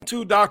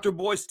to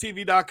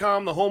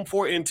drboycetv.com, the home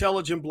for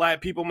intelligent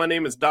black people. My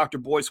name is Dr.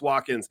 Boyce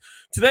Watkins.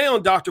 Today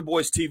on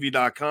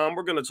drboycetv.com,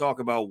 we're going to talk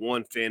about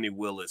one Fani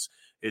Willis.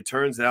 It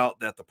turns out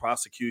that the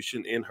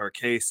prosecution in her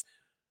case,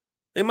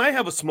 they might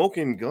have a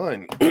smoking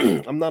gun.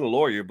 I'm not a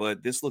lawyer,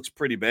 but this looks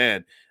pretty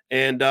bad.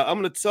 And I'm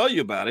going to tell you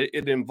about it.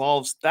 It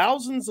involves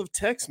thousands of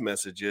text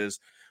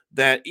messages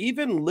that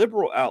even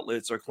liberal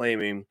outlets are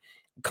claiming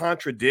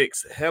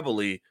contradicts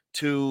heavily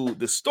to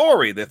the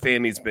story that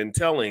Fani's been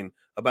telling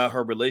about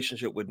her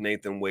relationship with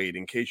Nathan Wade.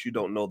 In case you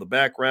don't know the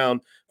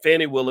background,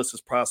 Fani Willis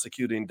is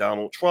prosecuting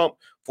Donald Trump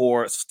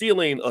for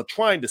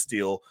trying to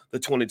steal the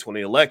 2020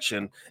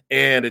 election.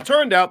 And it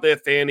turned out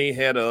that Fani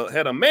had a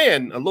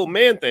little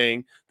man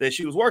thing that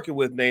she was working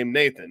with named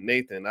Nathan.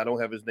 Nathan, I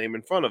don't have his name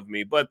in front of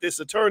me, but this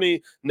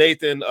attorney,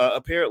 Nathan,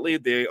 apparently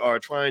they are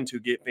trying to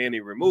get Fani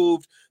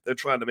removed. They're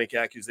trying to make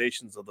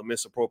accusations of the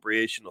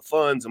misappropriation of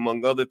funds,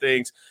 among other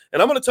things.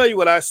 And I'm going to tell you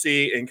what I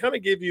see and kind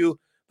of give you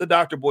the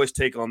Dr. Boyce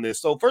take on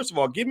this. So first of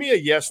all, give me a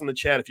yes in the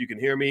chat if you can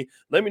hear me.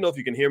 Let me know if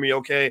you can hear me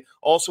okay.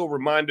 Also, a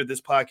reminder,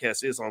 this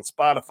podcast is on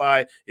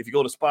Spotify. If you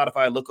go to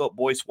Spotify, look up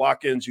Boyce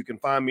Watkins, you can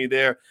find me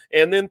there.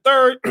 And then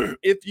third,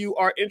 if you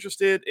are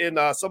interested in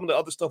some of the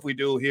other stuff we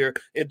do here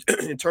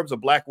in terms of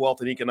black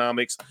wealth and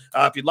economics,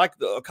 if you'd like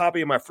a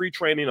copy of my free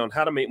training on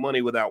how to make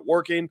money without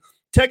working,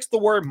 text the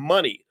word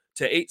money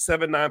to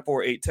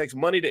 87948. Text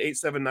money to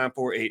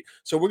 87948.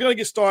 So we're going to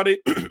get started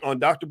on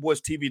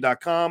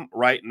drboycetv.com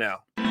right now.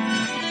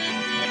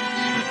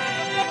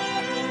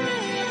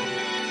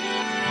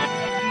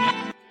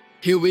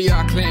 Here we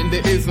are, clan the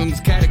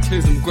isms,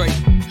 cataclysm, great.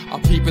 Our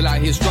people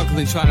out here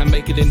struggling, trying to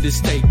make it in this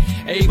state.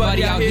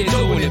 Everybody out here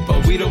doing it,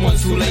 but we the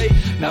ones who late.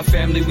 Now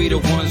family, we the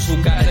ones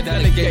who gotta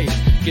delegate.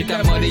 Get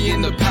that money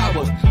in the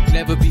power,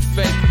 never be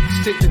fake.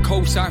 Stick to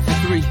cosign for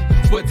 3.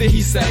 What did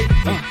he say?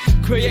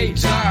 Create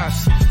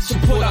jobs,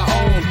 support our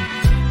own.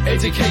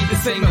 Educate the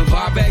same and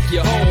buy back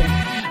your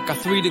home. Got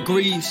 3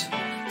 degrees,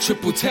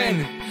 triple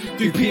 10.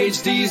 3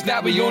 PhDs,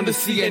 now we on the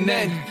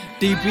CNN.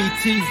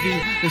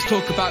 DBTV, let's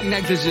talk about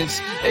negligence.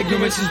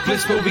 Ignorance is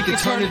bliss, but we can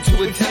turn it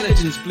to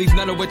intelligence. Believe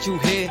none of what you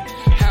hear,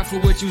 half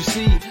of what you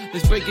see.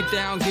 Let's break it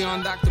down here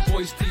on Dr.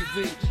 Boyce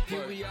TV.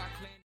 Here we are.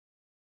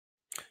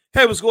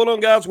 Hey, what's going on,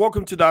 guys?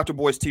 Welcome to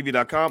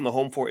drboycetv.com, the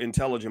home for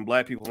intelligent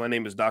black people. My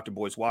name is Dr.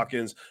 Boyce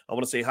Watkins. I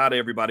want to say hi to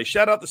everybody.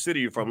 Shout out the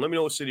city you're from. Let me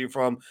know what city you're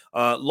from.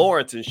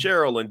 Lawrence and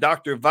Cheryl and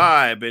Dr.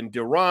 Vibe and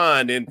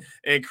Duran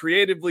and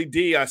Creatively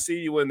D. I see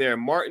you in there.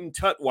 Martin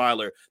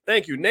Tutwiler.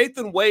 Thank you.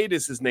 Nathan Wade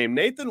is his name.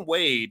 Nathan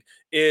Wade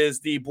is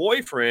the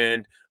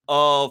boyfriend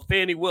of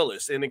Fani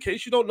Willis. And in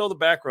case you don't know the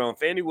background,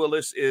 Fani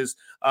Willis is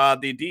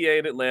the DA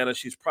in Atlanta.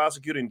 She's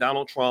prosecuting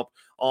Donald Trump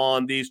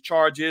on these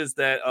charges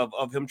that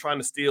of him trying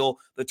to steal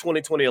the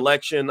 2020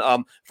 election.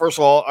 First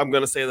of all, I'm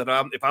going to say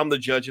that if I'm the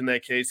judge in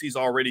that case, he's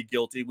already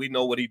guilty. We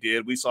know what he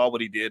did. We saw what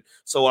he did.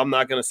 So I'm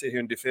not going to sit here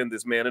and defend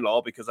this man at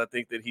all because I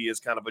think that he is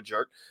kind of a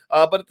jerk.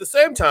 But at the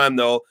same time,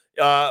 though,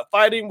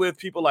 fighting with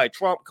people like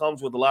Trump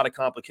comes with a lot of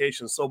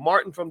complications. So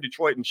Martin from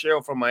Detroit and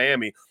Cheryl from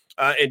Miami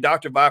and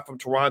Dr. Vi from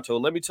Toronto,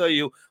 let me tell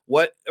you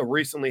what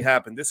recently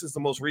happened. This is the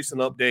most recent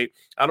update.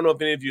 I don't know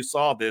if any of you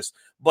saw this,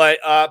 but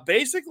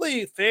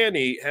basically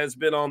Fani has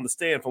been on the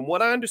stand. From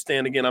what I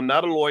understand, again, I'm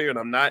not a lawyer and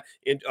I'm not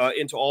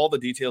into all the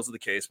details of the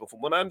case, but from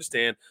what I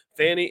understand,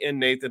 Fani and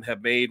Nathan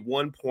have made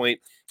one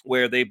point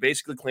where they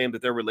basically claimed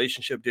that their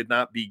relationship did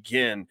not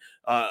begin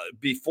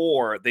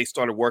before they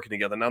started working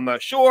together. And I'm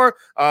not sure,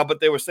 but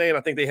they were saying,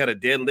 I think they had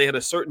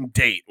a certain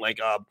date, like,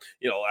 I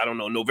don't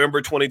know,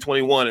 November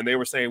 2021. And they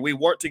were saying we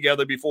weren't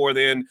together before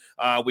then.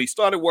 We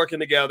started working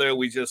together.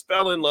 We just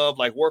fell in love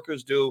like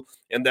workers do.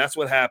 And that's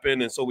what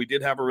happened. And so we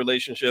did have a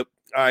relationship.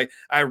 I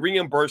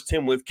reimbursed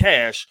him with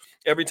cash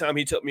every time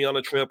he took me on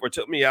a trip or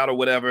took me out or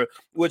whatever,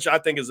 which I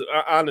think is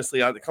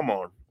honestly, come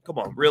on,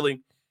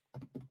 really?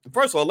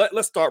 First of all,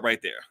 let's start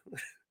right there.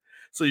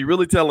 So you're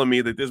really telling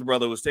me that this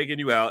brother was taking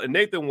you out? And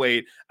Nathan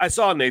Wade, I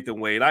saw Nathan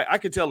Wade. I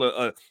could tell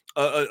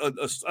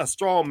a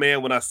strong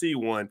man when I see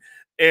one.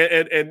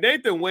 And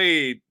Nathan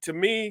Wade, to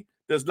me,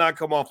 does not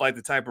come off like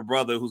the type of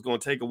brother who's going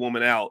to take a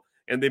woman out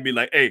and then be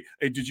like, hey,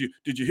 did you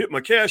hit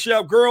my cash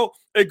app, girl?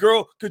 Hey,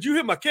 girl, could you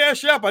hit my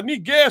cash app? I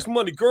need gas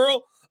money,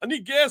 girl.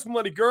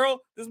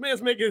 This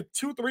man's making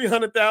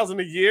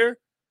 $200,000-$300,000 a year.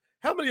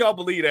 How many of y'all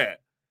believe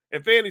that?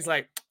 And Fani's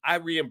like, I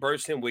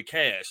reimbursed him with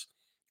cash.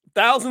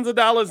 Thousands of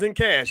dollars in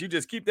cash. You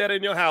just keep that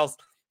in your house.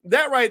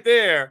 That right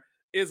there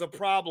is a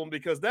problem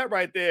because that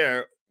right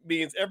there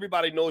means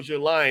everybody knows you're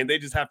lying. They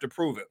just have to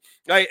prove it.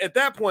 Right? At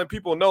that point,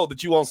 people know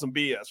that you want some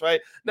BS, right?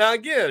 Now,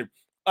 again,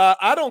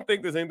 I don't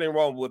think there's anything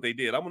wrong with what they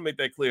did. I'm going to make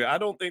that clear. I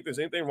don't think there's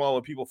anything wrong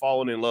with people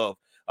falling in love.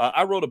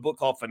 I wrote a book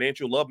called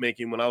Financial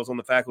Lovemaking when I was on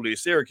the faculty of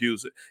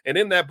Syracuse. And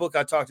in that book,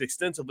 I talked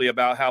extensively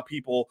about how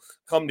people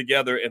come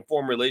together and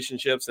form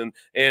relationships.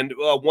 And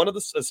one of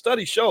the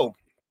studies show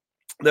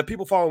that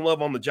people fall in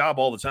love on the job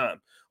all the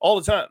time.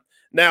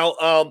 Now,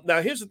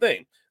 here's the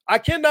thing. I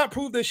cannot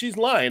prove that she's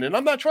lying, and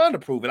I'm not trying to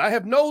prove it. I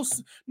have no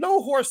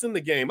horse in the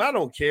game. I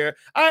don't care.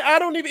 I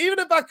don't even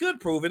if I could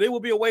prove it, it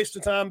would be a waste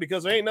of time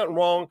because there ain't nothing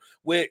wrong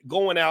with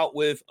going out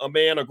with a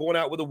man or going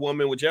out with a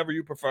woman, whichever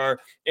you prefer,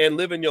 and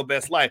living your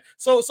best life.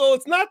 So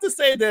it's not to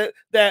say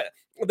that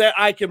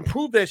I can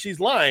prove that she's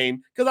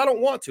lying because I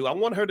don't want to. I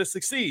want her to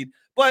succeed,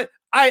 but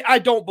I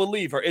don't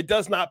believe her. It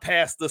does not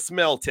pass the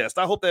smell test.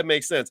 I hope that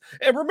makes sense.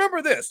 And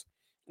remember this,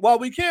 while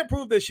we can't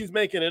prove that she's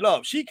making it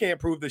up, she can't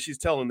prove that she's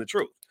telling the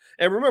truth.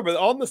 And remember,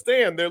 on the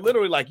stand, they're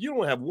literally like, you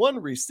don't have one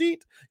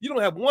receipt, you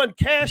don't have one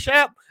cash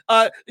app,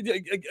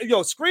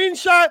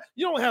 screenshot,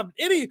 you don't have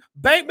any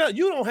bank note,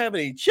 you don't have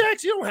any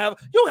checks, you don't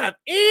have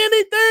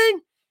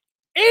anything.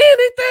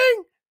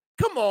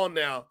 Come on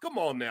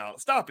now,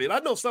 stop it. I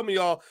know some of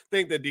y'all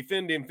think that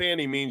defending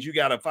Fani means you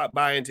got to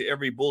buy into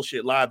every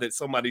bullshit lie that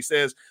somebody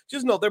says.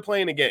 Just know they're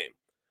playing a game.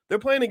 They're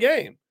playing a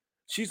game.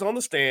 She's on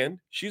the stand.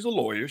 She's a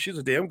lawyer. She's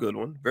a damn good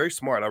one. Very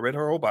smart. I read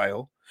her whole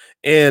bio.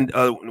 And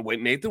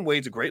Nathan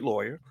Wade's a great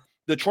lawyer.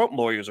 The Trump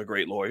lawyers are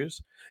great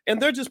lawyers.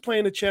 And they're just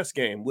playing a chess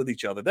game with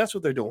each other. That's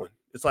what they're doing.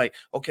 It's like,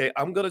 okay,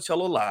 I'm going to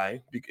tell a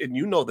lie. And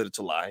you know that it's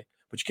a lie,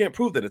 but you can't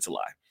prove that it's a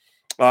lie.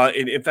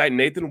 In fact,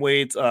 Nathan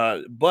Wade's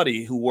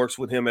buddy, who works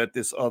with him at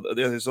his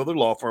other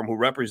law firm, who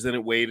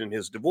represented Wade in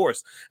his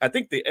divorce, I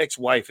think the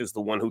ex-wife is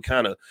the one who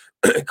kind of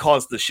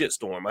caused the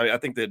shitstorm. I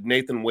think that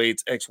Nathan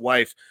Wade's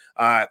ex-wife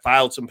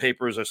filed some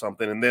papers or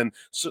something, and then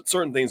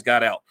certain things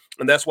got out.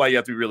 And that's why you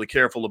have to be really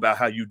careful about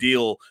how you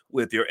deal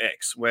with your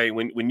ex, right?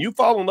 When you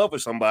fall in love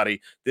with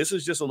somebody, this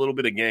is just a little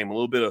bit of game, a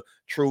little bit of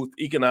truth,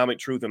 economic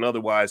truth and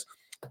otherwise.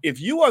 If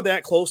you are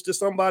that close to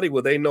somebody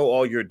where they know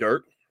all your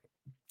dirt,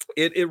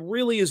 it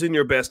really is in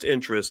your best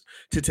interest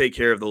to take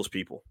care of those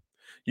people.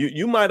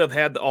 You might have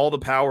had all the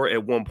power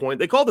at one point.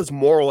 They call this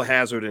moral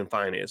hazard in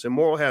finance. And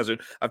moral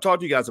hazard, I've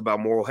talked to you guys about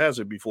moral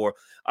hazard before.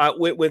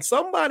 When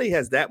somebody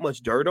has that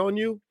much dirt on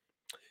you,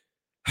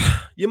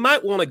 you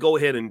might want to go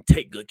ahead and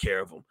take good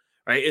care of them.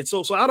 Right. And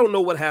so I don't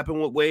know what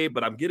happened with Wade,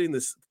 but I'm getting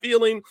this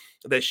feeling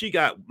that she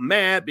got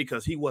mad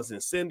because he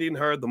wasn't sending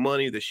her the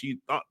money that she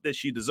thought that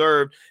she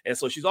deserved. And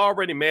so she's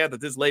already mad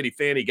that this lady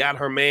Fani got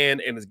her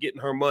man and is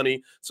getting her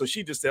money. So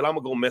she just said, I'm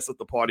going to go mess up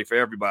the party for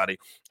everybody.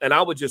 And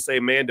I would just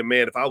say, man to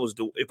man, if I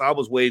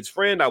was Wade's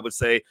friend, I would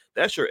say,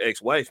 that's your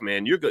ex-wife,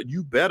 man. You're good.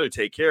 You better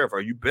take care of her.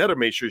 You better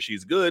make sure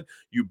she's good.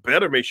 You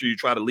better make sure you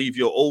try to leave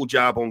your old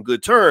job on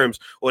good terms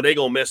or they're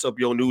going to mess up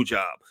your new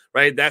job.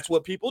 Right. That's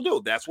what people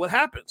do. That's what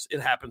happens. It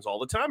happens all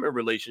the time in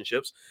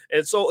relationships.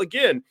 And so,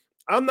 again,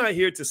 I'm not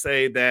here to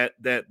say that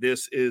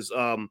this is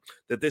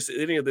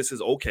any of this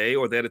is okay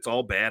or that it's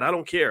all bad. I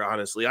don't care,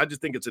 honestly. I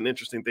just think it's an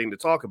interesting thing to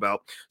talk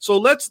about. So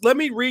let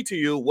me read to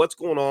you what's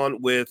going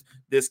on with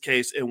this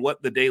case and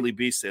what the Daily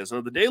Beast says. Now,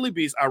 the Daily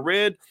Beast,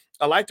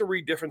 I like to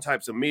read different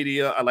types of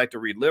media. I like to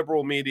read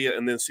liberal media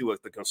and then see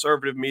what the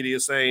conservative media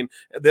is saying.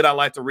 Then I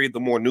like to read the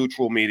more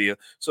neutral media.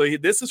 So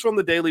this is from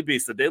the Daily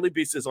Beast. The Daily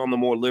Beast is on the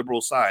more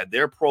liberal side.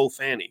 They're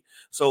pro-Fani.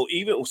 So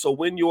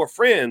when your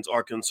friends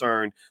are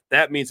concerned,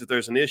 that means that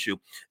there's an issue.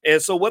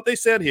 And so what they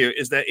said here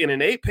is that in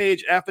an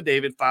 8-page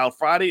affidavit filed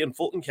Friday in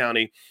Fulton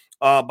County,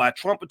 by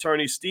Trump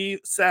attorneys Steve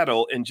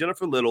Sato and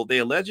Jennifer Little, they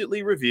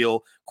allegedly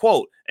reveal,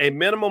 quote, a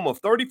minimum of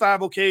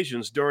 35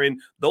 occasions during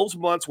those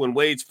months when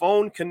Wade's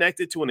phone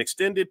connected to an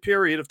extended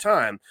period of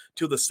time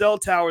to the cell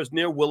towers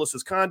near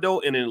Willis's condo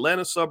in an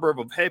Atlanta suburb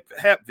of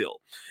Hapville.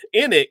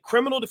 In it,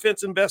 criminal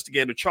defense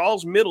investigator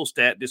Charles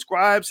Middlestat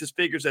describes his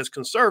figures as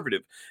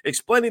conservative,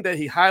 explaining that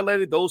he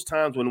highlighted those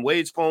times when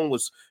Wade's phone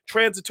was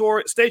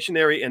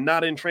stationary, and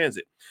not in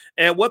transit.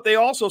 And what they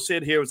also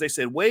said here is they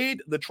said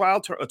Wade, the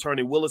trial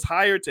attorney Willis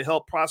hired to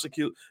help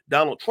prosecute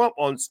Donald Trump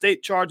on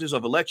state charges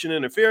of election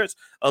interference,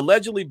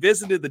 allegedly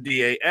visited the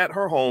DA at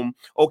her home,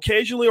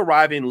 occasionally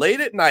arriving late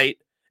at night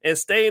and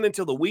staying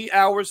until the wee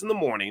hours in the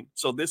morning.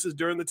 So this is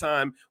during the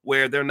time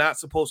where they're not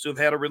supposed to have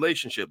had a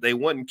relationship. They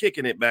wasn't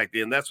kicking it back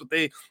then. That's what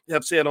they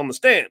have said on the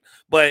stand.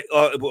 But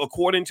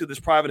according to this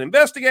private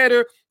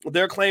investigator,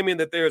 they're claiming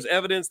that there's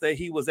evidence that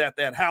he was at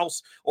that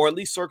house, or at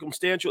least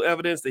circumstantial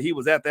evidence that he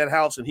was at that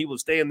house and he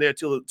was staying there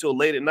till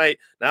late at night.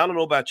 Now, I don't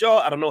know about y'all.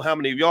 I don't know how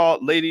many of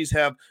y'all ladies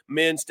have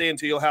men staying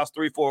to your house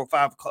 3, 4, or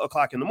 5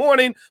 o'clock in the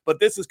morning,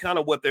 but this is kind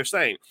of what they're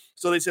saying.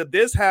 So they said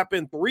this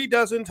happened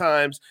 36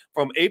 times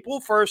from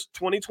April 1st,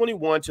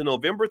 2021 to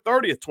November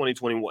 30th,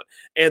 2021.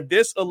 And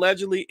this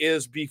allegedly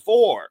is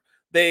before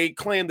they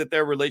claim that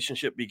their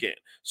relationship began.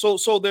 So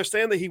they're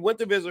saying that he went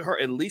to visit her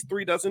at least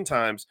 36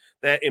 times,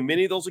 that in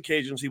many of those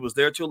occasions he was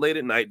there till late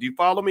at night. Do you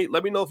follow me?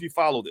 Let me know if you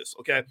follow this,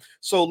 okay?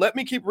 So let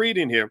me keep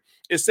reading here.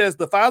 It says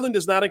the filing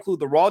does not include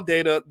the raw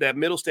data that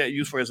Middlestat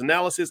used for his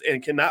analysis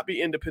and cannot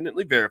be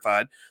independently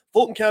verified.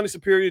 Fulton County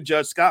Superior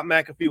Judge Scott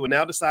McAfee will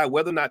now decide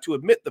whether or not to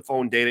admit the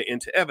phone data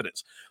into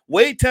evidence.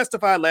 Wade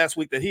testified last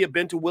week that he had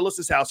been to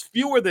Willis's house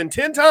fewer than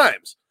 10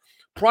 times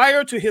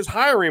prior to his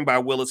hiring by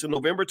Willis in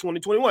November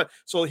 2021.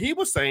 So he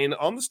was saying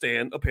on the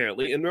stand,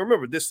 apparently, and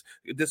remember, this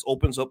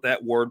opens up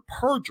that word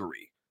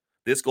perjury.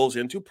 This goes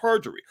into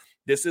perjury.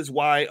 This is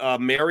why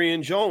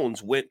Marion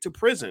Jones went to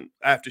prison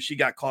after she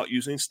got caught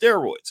using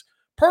steroids.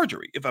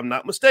 perjury, if I'm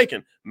not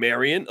mistaken.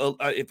 Marion,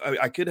 if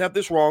I could have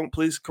this wrong,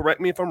 please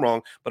correct me if I'm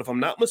wrong, but if I'm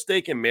not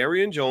mistaken,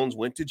 Marion Jones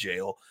went to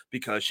jail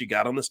because she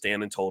got on the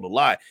stand and told a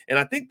lie. And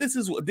I think this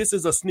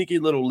is a sneaky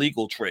little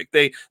legal trick.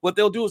 What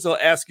they'll do is they'll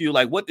ask you,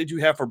 like, what did you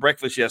have for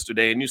breakfast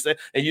yesterday? And you say,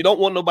 and you don't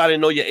want nobody to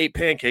know you ate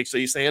pancakes, so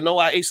you say, no,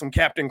 I ate some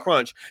Captain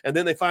Crunch. And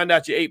then they find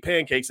out you ate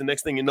pancakes, and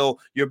next thing you know,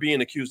 you're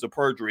being accused of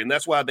perjury. And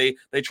that's why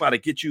they try to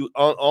get you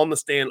on the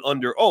stand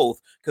under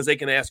oath, because they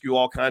can ask you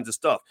all kinds of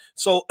stuff.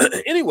 So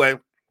anyway,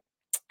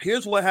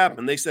 here's what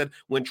happened. They said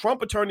when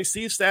Trump attorney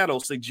Steve Saddle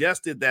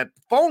suggested that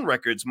phone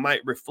records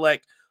might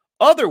reflect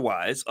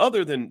otherwise,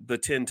 other than the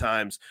 10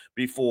 times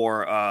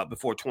before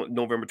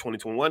November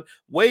 2021,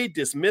 Wade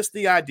dismissed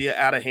the idea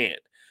out of hand.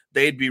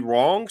 They'd be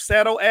wrong,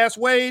 Saddle asked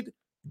Wade.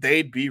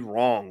 They'd be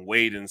wrong,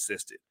 Wade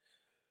insisted.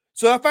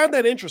 So I find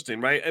that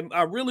interesting, right? And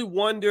I really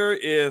wonder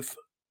if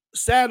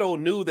Saddle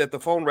knew that the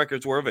phone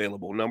records were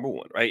available, number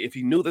one, right? If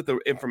he knew that the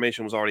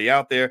information was already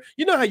out there,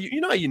 you know how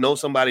you know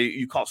somebody,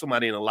 you caught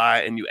somebody in a lie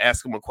and you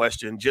ask them a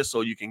question just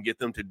so you can get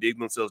them to dig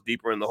themselves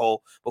deeper in the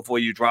hole before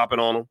you drop it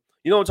on them.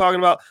 You know what I'm talking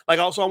about? Like,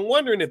 also, I'm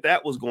wondering if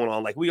that was going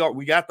on. Like,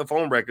 we got the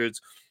phone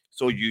records.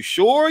 So you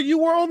sure you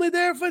were only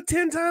there for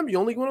 10 times? You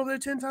only went over there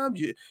 10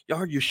 times?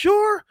 Are you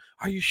sure?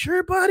 Are you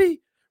sure,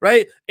 buddy?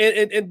 Right.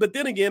 But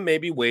then again,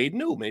 maybe Wade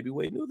knew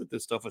that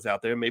this stuff was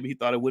out there. Maybe he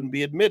thought it wouldn't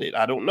be admitted.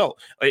 I don't know.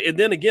 And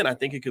then again, I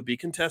think it could be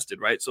contested.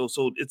 Right. So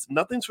it's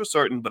nothing's for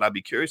certain, but I'd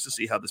be curious to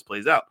see how this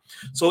plays out.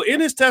 So in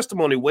his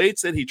testimony, Wade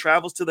said he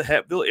travels to the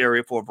Hatfield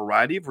area for a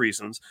variety of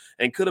reasons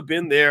and could have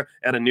been there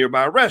at a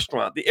nearby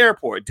restaurant, the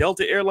airport,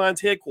 Delta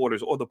Airlines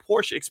headquarters, or the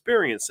Porsche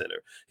Experience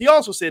Center. He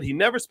also said he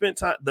never spent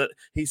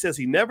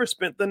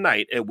the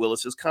night at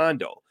Willis's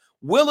condo.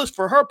 Willis,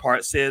 for her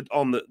part, said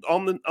on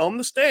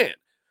the stand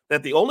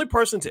that the only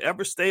person to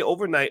ever stay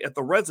overnight at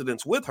the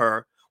residence with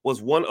her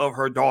was one of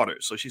her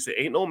daughters. So she said,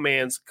 ain't no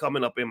man's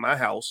coming up in my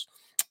house.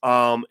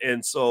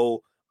 And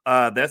so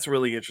that's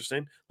really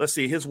interesting. Let's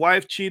see. His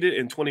wife cheated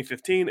in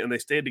 2015 and they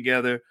stayed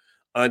together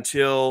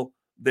until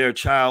their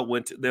last child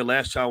went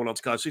off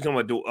to college. She's talking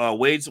about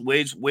Wade's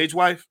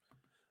wife.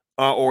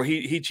 Or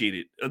he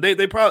cheated.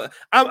 They probably.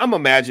 I'm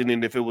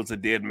imagining if it was a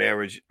dead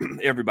marriage,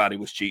 everybody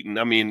was cheating.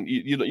 I mean,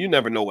 you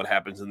never know what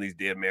happens in these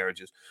dead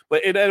marriages.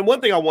 But and one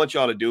thing I want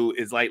y'all to do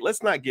is, like,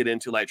 let's not get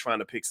into like trying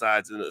to pick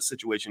sides in a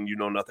situation you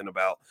know nothing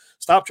about.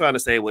 Stop trying to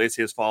say, well, it's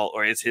his fault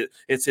or it's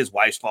his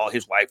wife's fault.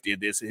 His wife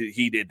did this.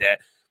 He did that.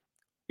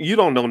 You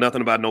don't know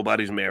nothing about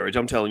nobody's marriage.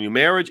 I'm telling you,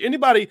 marriage.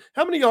 Anybody?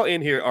 How many of y'all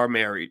in here are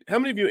married? How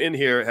many of you in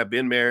here have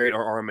been married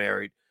or are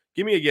married?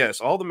 Give me a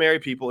yes. All the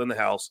married people in the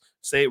house,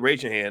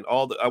 raise your hand.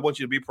 I want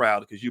you to be proud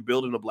because you're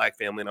building a black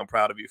family, and I'm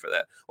proud of you for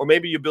that. Or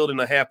maybe you're building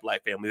a half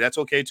black family. That's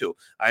okay too.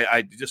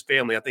 I just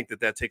family. I think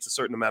that takes a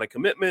certain amount of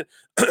commitment,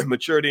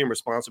 maturity, and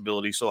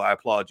responsibility. So I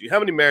applaud you. How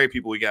many married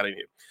people we got in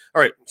here?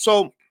 All right.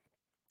 So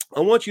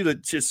I want you to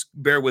just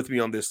bear with me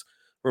on this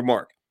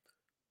remark.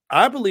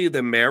 I believe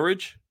that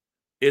marriage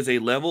is a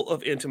level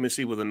of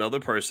intimacy with another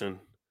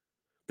person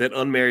that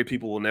unmarried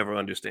people will never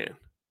understand.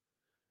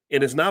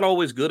 And it's not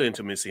always good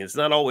intimacy. It's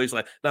not always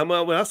like,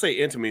 now when I say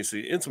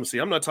intimacy,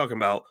 I'm not talking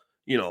about,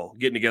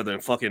 getting together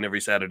and fucking every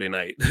Saturday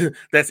night.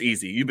 That's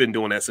easy. You've been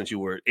doing that since you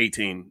were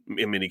 18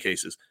 in many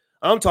cases.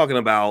 I'm talking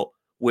about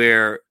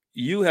where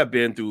you have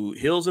been through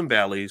hills and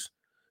valleys.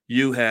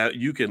 You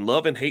can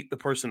love and hate the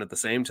person at the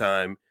same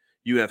time.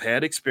 You have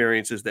had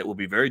experiences that will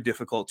be very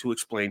difficult to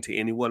explain to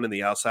anyone in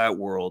the outside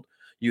world.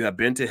 You have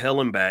been to hell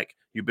and back.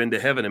 You've been to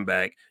heaven and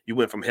back. You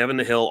went from heaven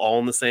to hell all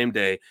on the same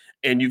day.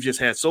 And you've just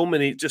had such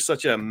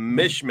a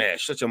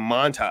mishmash, such a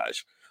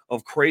montage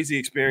of crazy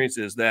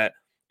experiences that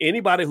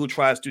anybody who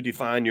tries to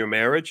define your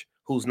marriage,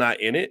 who's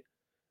not in it,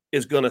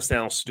 is going to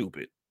sound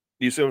stupid.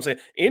 You see what I'm saying?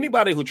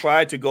 Anybody who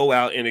tried to go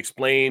out and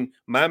explain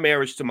my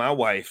marriage to my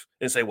wife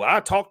and say, well, I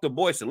talked to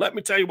Boyce and let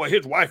me tell you what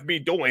his wife be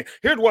doing.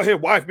 Here's what his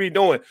wife be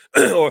doing.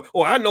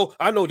 or I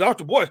know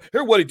Dr. Boyce.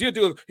 Here's what he did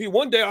do.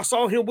 One day I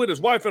saw him with his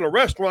wife in a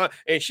restaurant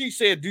and she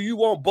said, do you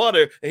want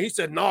butter? And he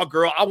said, nah,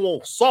 girl, I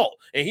want salt.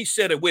 And he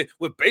said it with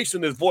bass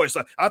in his voice.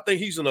 I think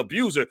he's an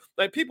abuser.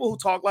 Like, people who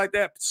talk like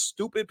that,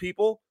 stupid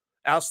people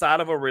outside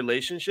of a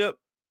relationship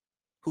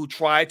who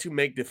try to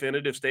make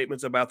definitive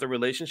statements about the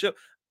relationship.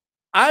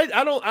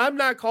 I'm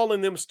not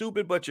calling them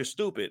stupid, but you're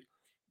stupid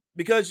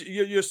because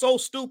you're so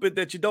stupid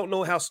that you don't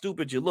know how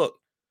stupid you look.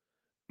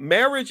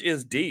 Marriage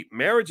is deep.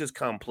 Marriage is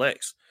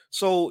complex.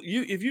 So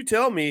if you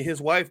tell me his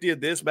wife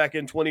did this back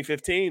in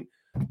 2015,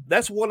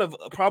 that's one of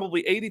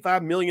probably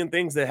 85 million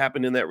things that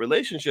happened in that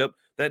relationship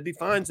that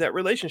defines that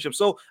relationship.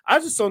 So I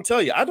just don't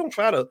tell you, I don't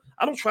try to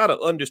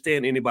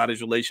understand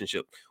anybody's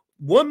relationship.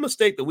 One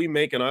mistake that we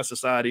make in our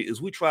society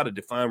is we try to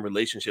define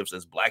relationships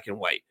as black and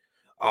white.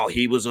 oh,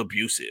 he was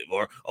abusive,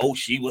 or oh,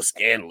 she was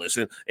scandalous,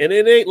 and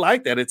it ain't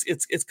like that.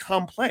 It's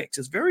complex.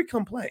 It's very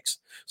complex.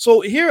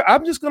 So here,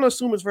 I'm just going to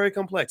assume it's very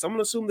complex. I'm going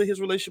to assume that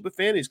his relationship with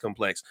Fanny is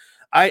complex.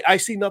 I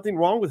see nothing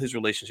wrong with his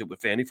relationship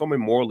with Fanny from a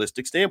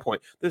moralistic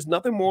standpoint. There's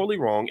nothing morally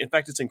wrong. In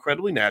fact, it's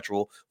incredibly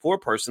natural for a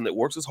person that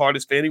works as hard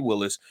as Fani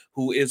Willis,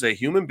 who is a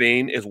human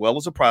being as well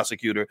as a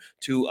prosecutor,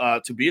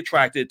 to be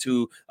attracted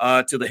to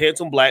the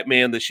handsome black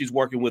man that she's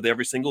working with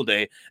every single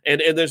day.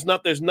 And there's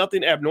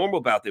nothing abnormal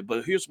about it.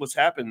 But here's what's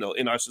happened though.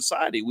 In our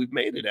society, we've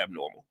made it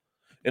abnormal.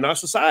 In our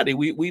society,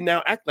 we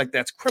now act like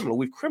that's criminal.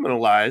 We've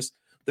criminalized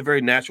the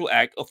very natural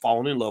act of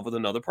falling in love with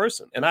another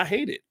person. And I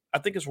hate it. I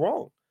think it's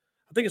wrong.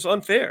 I think it's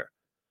unfair.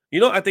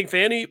 I think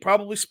Fanny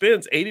probably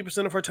spends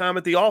 80% of her time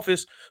at the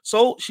office,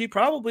 so she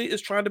probably is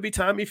trying to be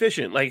time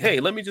efficient. Like, hey,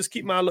 let me just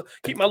keep my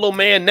little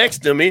man next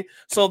to me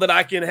so that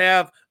I can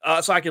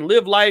so I can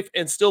live life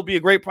and still be a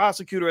great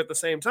prosecutor at the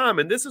same time.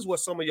 And this is what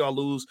some of y'all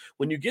lose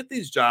when you get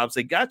these jobs.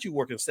 They got you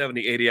working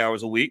 70, 80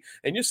 hours a week,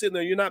 and you're sitting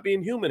there, you're not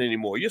being human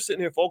anymore. You're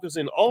sitting here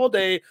focusing all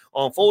day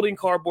on folding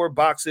cardboard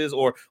boxes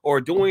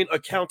or doing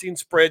accounting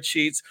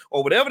spreadsheets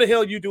or whatever the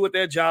hell you do at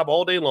that job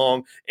all day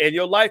long, and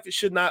your life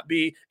should not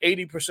be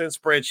 80%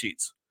 spreadsheets.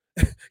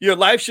 Your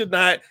life should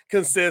not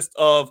consist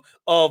of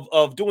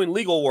doing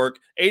legal work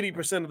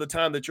 80% of the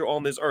time that you're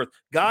on this earth.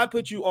 God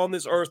put you on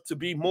this earth to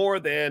be more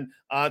than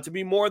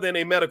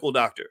a medical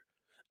doctor.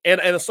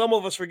 And some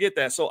of us forget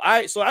that. So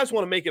I just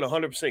want to make it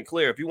 100%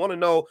 clear. If you want to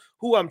know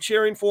who I'm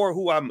cheering for,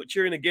 who I'm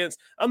cheering against,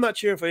 I'm not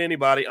cheering for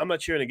anybody. I'm not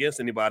cheering against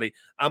anybody.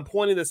 I'm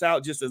pointing this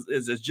out just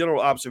as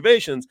general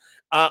observations.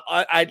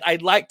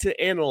 I'd like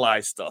to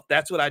analyze stuff.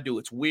 That's what I do.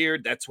 It's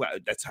weird. That's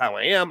how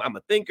I am. I'm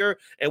a thinker.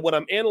 And what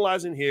I'm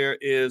analyzing here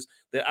is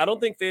that I don't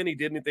think Fanny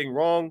did anything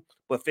wrong,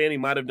 but Fanny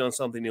might have done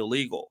something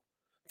illegal.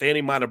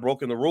 Fanny might have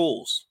broken the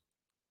rules.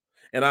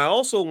 And I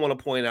also want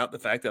to point out the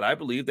fact that I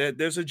believe that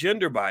there's a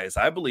gender bias.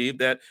 I believe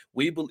that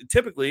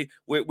typically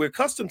we're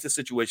accustomed to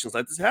situations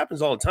like this. It happens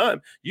all the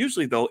time.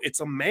 Usually, though, it's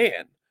a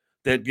man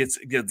that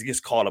gets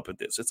caught up in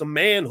this. It's a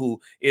man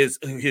who is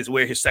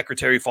where his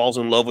secretary falls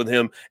in love with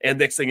him, and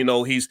next thing you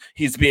know, he's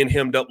being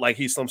hemmed up like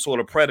he's some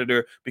sort of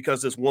predator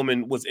because this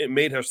woman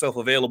made herself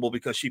available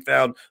because she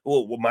found,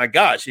 well, my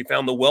God, she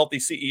found the wealthy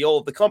CEO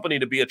of the company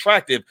to be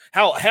attractive.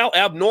 How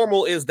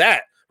abnormal is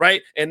that?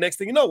 Right. And next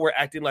thing you know, we're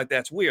acting like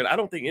that's weird. I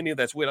don't think any of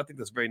that's weird. I think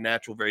that's very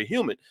natural, very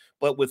human.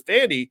 But with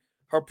Fanny,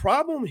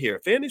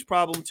 Fanny's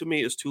problem to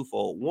me is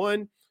twofold.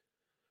 One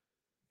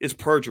is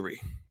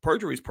perjury.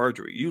 Perjury is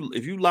perjury.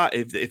 If you lie,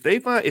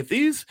 if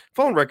these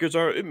phone records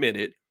are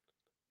admitted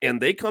and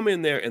they come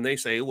in there and they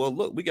say, well,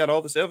 look, we got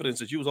all this evidence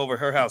that you was over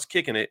her house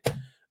kicking it.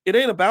 It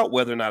ain't about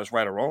whether or not it's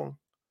right or wrong.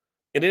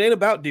 And it ain't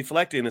about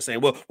deflecting and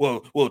saying,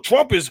 well,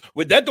 Trump is,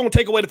 that don't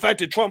take away the fact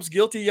that Trump's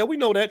guilty. Yeah, we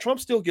know that.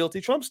 Trump's still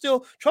guilty. Trump's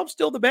still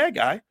the bad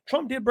guy.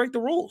 Trump did break the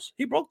rules.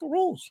 He broke the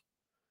rules.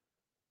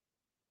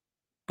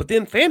 But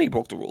then Fanny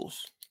broke the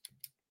rules.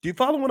 Do you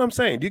follow what I'm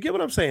saying? Do you get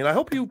what I'm saying? I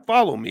hope you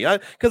follow me.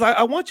 Because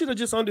I want you to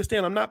just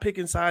understand I'm not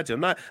picking sides. I'm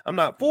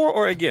not for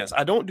or against.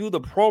 I don't do the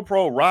pro,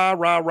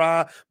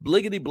 rah,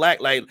 bliggity black,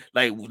 like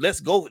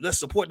let's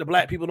support the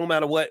black people no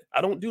matter what.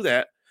 I don't do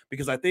that.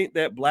 Because I think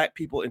that black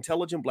people,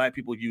 intelligent black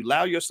people, you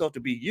allow yourself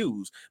to be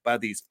used by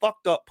these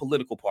fucked up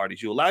political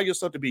parties. You allow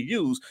yourself to be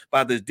used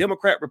by this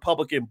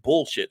Democrat-Republican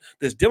bullshit.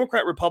 This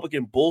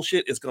Democrat-Republican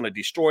bullshit is going to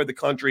destroy the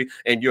country,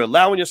 and you're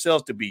allowing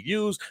yourselves to be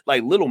used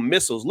like little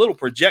missiles, little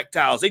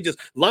projectiles. They just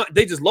load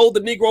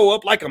the Negro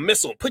up like a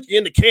missile, put you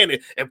in the cannon,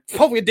 and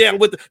poke it down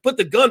put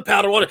the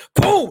gunpowder on it.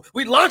 Boom!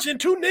 We launching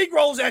 2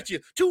 Negroes at you.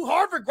 2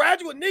 Harvard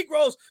graduate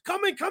Negroes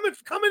coming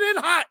in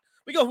hot.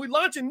 We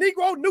launching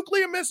Negro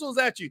nuclear missiles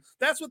at you.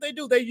 That's what they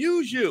do. They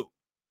use you.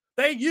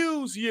 They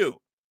use you.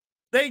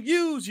 They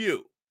use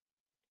you.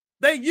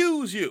 They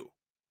use you.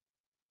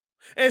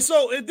 And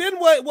then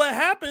what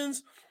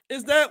happens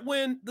is that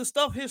when the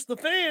stuff hits the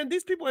fan,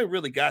 these people ain't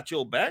really got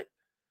your back.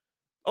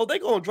 Oh, they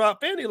gonna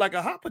drop Fanny like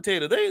a hot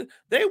potato.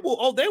 They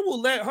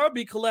will let her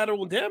be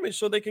collateral damage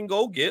so they can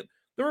go get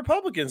the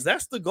Republicans.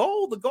 That's the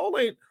goal. The goal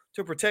ain't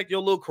to protect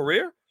your little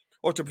career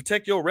or to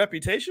protect your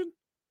reputation.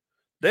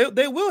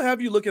 They will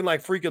have you looking like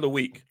freak of the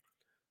week.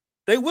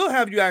 They will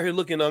have you out here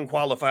looking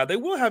unqualified. They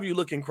will have you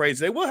looking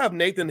crazy. They will have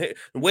Nathan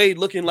Wade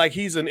looking like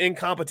he's an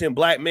incompetent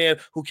black man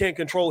who can't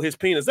control his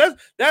penis.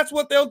 That's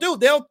what they'll do.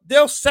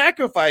 They'll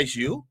sacrifice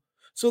you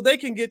so they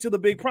can get to the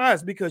big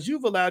prize because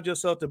you've allowed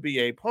yourself to be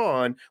a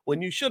pawn when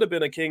you should have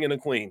been a king and a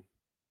queen.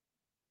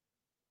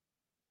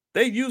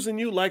 They using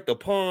you like the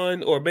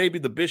pawn or maybe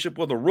the bishop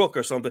or the rook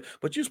or something,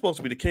 but you're supposed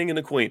to be the king and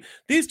the queen.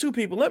 These 2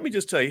 people, let me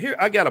just tell you here,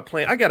 I got a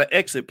plan. I got an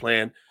exit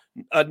plan.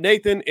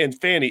 Nathan and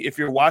Fanny, if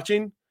you're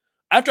watching,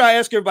 After I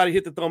ask everybody to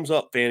hit the thumbs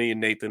up, Fanny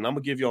and Nathan, I'm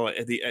going to give y'all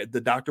the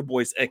Dr.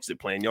 Boyce exit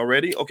plan. Y'all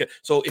ready? Okay.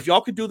 So if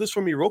y'all could do this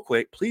for me real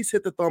quick, please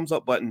hit the thumbs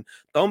up button.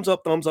 Thumbs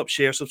up,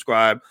 share,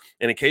 subscribe.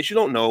 And in case you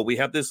don't know, we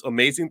have this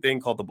amazing thing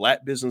called the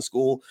Black Business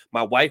School.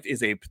 My wife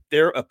is a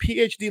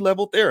PhD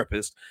level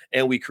therapist,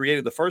 and we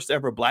created the first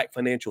ever Black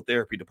financial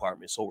therapy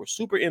department. So we're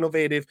super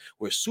innovative.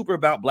 We're super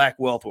about Black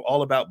wealth. We're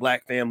all about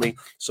Black family.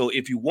 So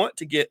if you want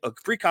to get a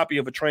free copy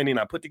of a training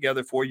I put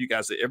together for you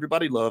guys that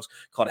everybody loves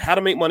called How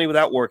to Make Money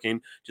Without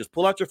Working, just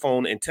pull out your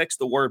phone and text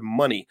the word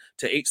money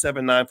to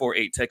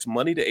 87948. Text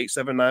money to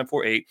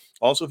 87948.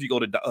 Also, if you go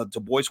to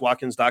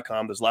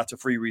boycewatkins.com, there's lots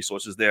of free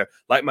resources there,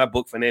 like my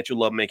book, Financial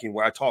Lovemaking,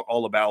 where I talk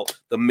all about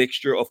the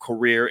mixture of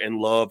career and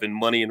love and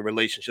money and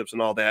relationships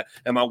and all that.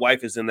 And my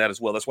wife is in that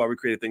as well. That's why we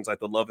created things like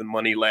the Love and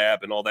Money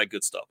Lab and all that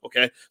good stuff.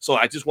 Okay. So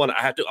I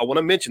want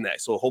to mention that.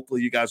 So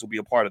hopefully you guys will be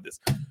a part of this.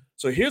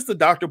 So here's the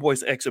Dr.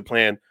 Boyce exit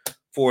plan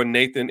for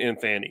Nathan and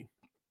Fanny.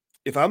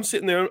 If I'm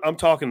sitting there, I'm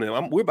talking to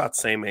them. We're about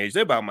the same age.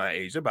 They're about my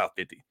age. They're about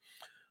 50.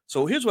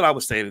 So here's what I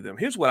would say to them.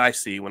 Here's what I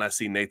see when I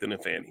see Nathan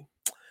and Fanny.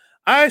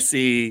 I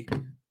see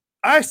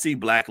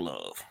Black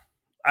love.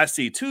 I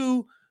see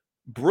two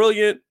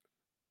brilliant,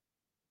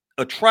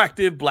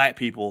 attractive Black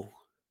people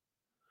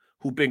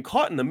who've been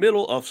caught in the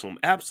middle of some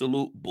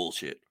absolute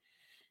bullshit.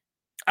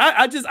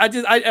 I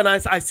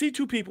see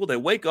two people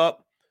that wake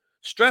up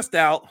stressed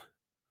out,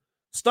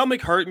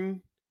 stomach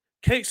hurting,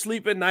 can't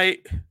sleep at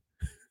night,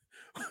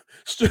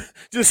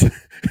 just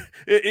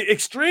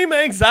extreme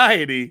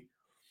anxiety.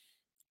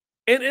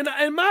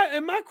 And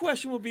my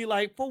question would be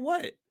like, for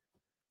what?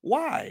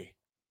 Why?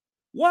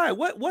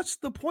 What's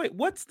the point?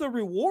 What's the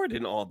reward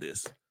in all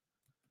this?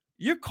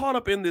 You're caught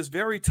up in this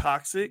very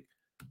toxic,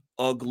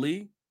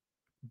 ugly,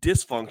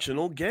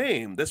 dysfunctional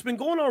game that's been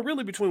going on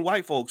really between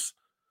white folks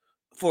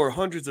for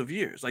hundreds of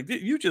years. Like,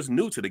 you just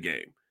new to the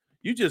game.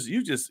 You just,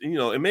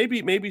 and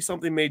maybe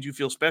something made you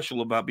feel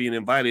special about being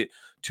invited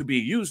to be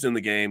used in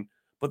the game,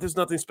 but there's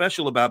nothing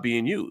special about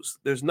being used.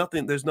 There's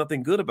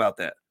nothing good about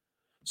that.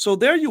 So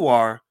there you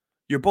are.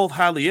 You're both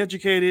highly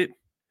educated.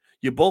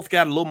 You both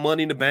got a little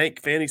money in the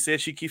bank. Fanny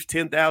says she keeps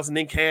 $10,000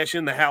 in cash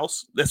in the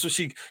house. That's what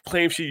she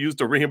claims she used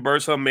to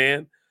reimburse her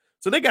man.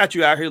 So they got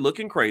you out here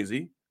looking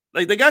crazy.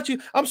 Like, they got you.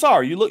 I'm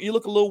sorry, you look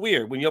a little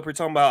weird when you're up here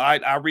talking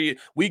about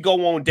we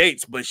go on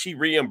dates, but she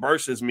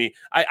reimburses me.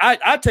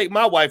 I take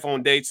my wife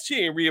on dates. She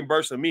ain't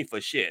reimbursing me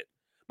for shit.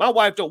 My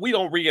wife we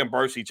don't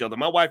reimburse each other.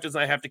 My wife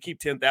doesn't have to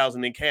keep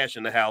 $10,000 in cash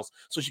in the house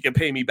so she can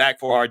pay me back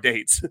for our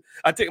dates.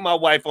 I take my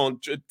wife on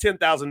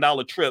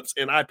 $10,000 trips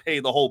and I pay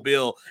the whole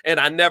bill, and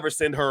I never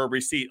send her a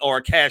receipt or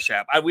a cash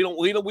app. We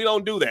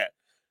don't do that.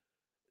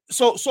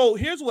 So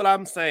here's what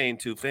I'm saying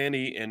to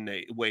Fanny and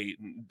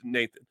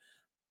Nathan.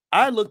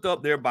 I looked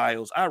up their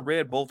bios. I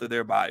read both of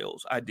their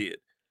bios. I did.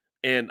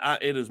 And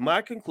it is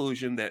my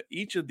conclusion that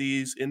each of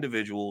these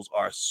individuals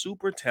are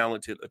super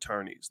talented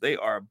attorneys. They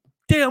are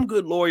damn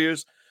good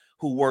lawyers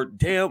who work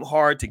damn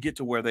hard to get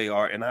to where they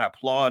are, and I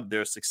applaud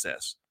their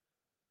success.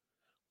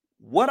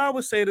 What I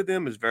would say to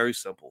them is very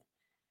simple.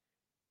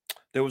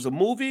 There was a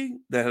movie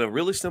that had a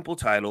really simple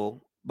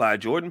title by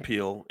Jordan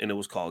Peele, and it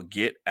was called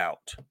Get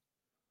Out.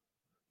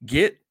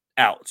 Get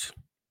Out.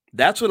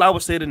 That's what I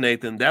would say to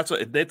Nathan. That's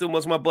what, if Nathan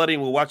was my buddy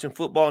and we're watching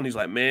football and he's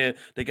like, man,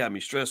 they got me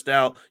stressed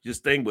out.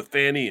 Just thing with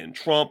Fanny and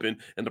Trump and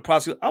the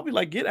prosecutor. I'll be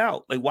like, get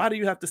out. Like, why do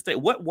you have to stay?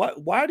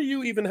 Why do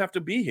you even have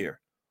to be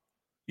here?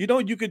 You know,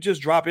 you could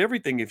just drop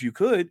everything if you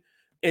could,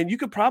 and you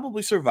could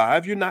probably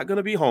survive. You're not going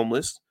to be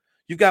homeless.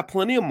 You've got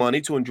plenty of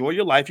money to enjoy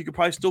your life. You could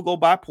probably still go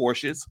buy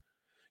Porsches.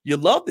 You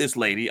love this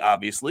lady,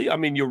 obviously. I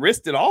mean, you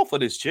risked it all for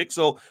this chick.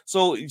 So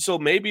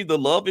maybe the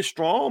love is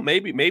strong.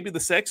 Maybe the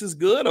sex is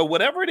good, or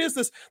whatever it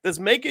is that's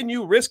making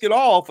you risk it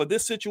all for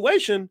this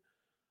situation.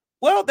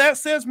 Well, that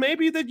says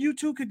maybe that you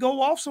two could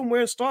go off somewhere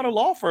and start a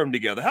law firm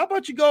together. How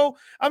about you go?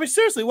 I mean,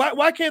 seriously,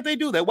 why can't they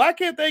do that? Why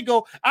can't they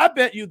go? I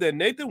bet you that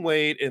Nathan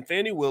Wade and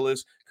Fani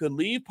Willis could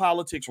leave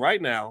politics right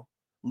now,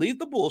 leave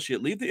the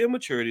bullshit, leave the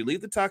immaturity,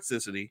 leave the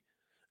toxicity,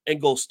 and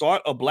go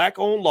start a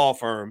Black-owned law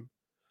firm.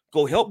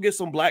 Go help get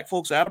some Black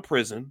folks out of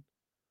prison.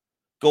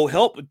 Go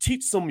help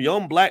teach some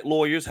young Black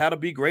lawyers how to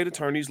be great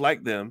attorneys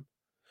like them.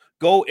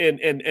 Go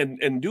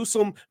and do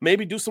some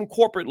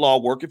corporate law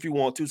work if you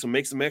want to,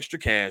 make some extra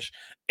cash.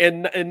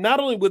 And not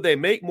only would they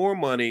make more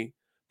money,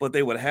 but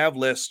they would have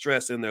less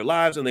stress in their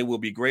lives, and they will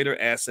be greater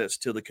assets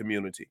to the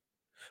community.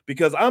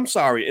 Because I'm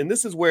sorry, and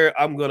this is where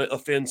I'm going to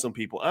offend some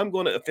people.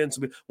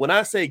 When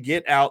I say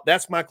get out,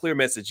 that's my clear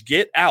message.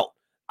 Get out.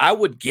 I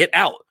would get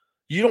out.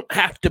 You don't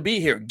have to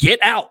be here.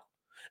 Get out.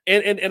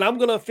 And I'm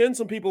going to offend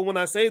some people when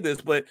I say this,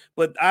 but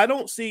I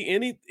don't see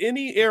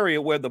any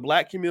area where the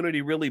Black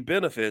community really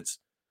benefits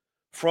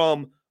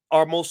from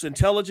our most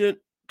intelligent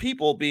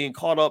people being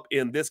caught up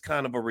in this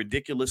kind of a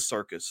ridiculous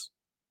circus.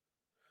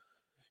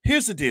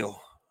 Here's the deal.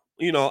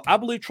 I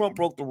believe Trump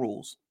broke the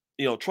rules.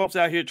 Trump's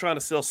out here trying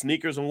to sell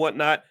sneakers and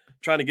whatnot,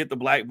 trying to get the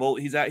Black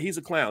vote. He's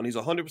a clown. He's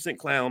 100%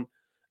 clown.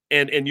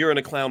 And you're in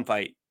a clown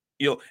fight.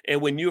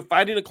 And when you're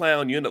fighting a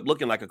clown, you end up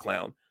looking like a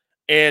clown.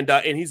 And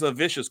he's a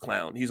vicious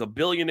clown. He's a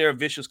billionaire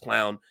vicious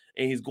clown,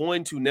 and he's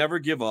going to never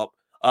give up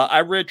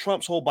I read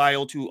Trump's whole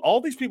bio too.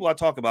 All these people I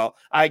talk about,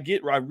 I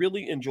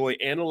really enjoy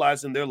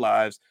analyzing their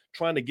lives,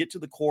 trying to get to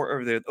the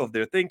core of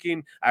their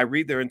thinking. I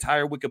read their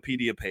entire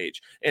Wikipedia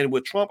page. And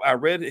with Trump, I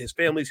read his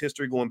family's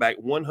history going back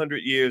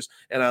 100 years.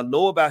 And I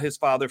know about his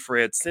father,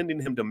 Fred, sending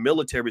him to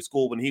military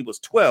school when he was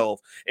 12,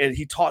 and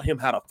he taught him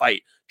how to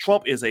fight.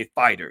 Trump is a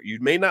fighter. You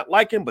may not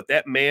like him, but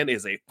that man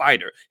is a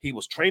fighter. He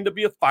was trained to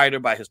be a fighter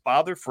by his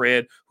father,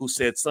 Fred, who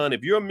said, son,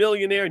 if you're a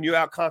millionaire and you're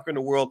out conquering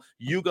the world,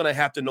 you're going to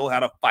have to know how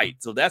to fight.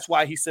 So that's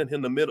why he sent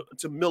him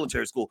to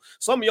military school.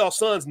 Some of y'all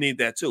sons need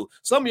that too.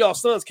 Some of y'all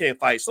sons can't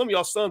fight. Some of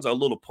y'all sons are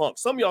little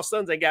punks. Some of y'all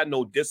sons ain't got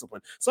no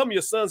discipline. Some of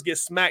your sons get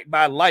smacked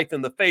by life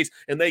in the face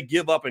and they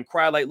give up and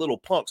cry like little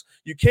punks.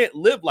 You can't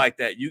live like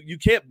that. You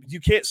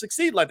can't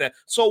succeed like that.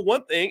 So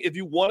one thing, if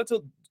you wanted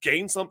to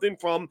gain something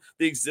from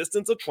the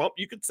existence of Trump,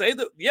 you could say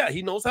that, yeah,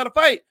 he knows how to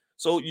fight.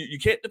 So you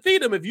can't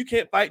defeat him if you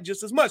can't fight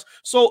just as much.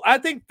 So I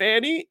think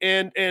Fani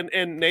and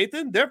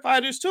Nathan, they're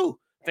fighters too.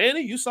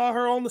 Fani, you saw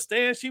her on the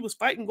stand. She was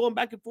fighting, going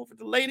back and forth with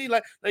the lady,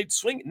 like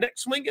neck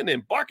swinging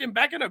and barking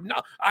back at her. No,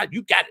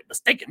 you got it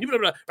mistaken.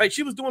 Right?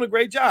 She was doing a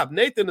great job.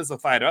 Nathan is a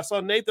fighter. I saw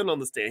Nathan on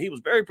the stand. He was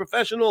very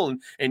professional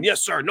and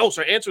yes, sir, no,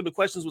 sir, answering the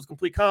questions with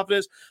complete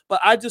confidence.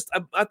 But I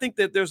think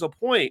that there's a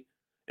point.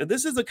 And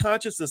this is a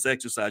consciousness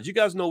exercise. You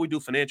guys know we do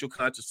financial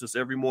consciousness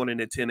every morning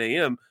at 10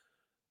 a.m.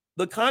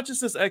 The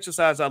consciousness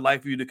exercise I'd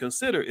like for you to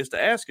consider is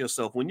to ask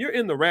yourself, when you're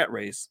in the rat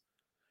race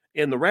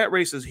and the rat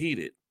race is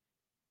heated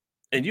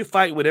and you're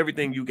fighting with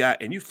everything you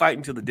got and you're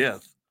fighting to the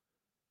death,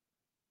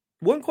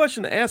 one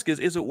question to ask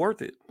is it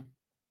worth it?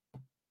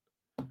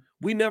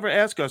 We never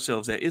ask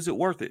ourselves that. Is it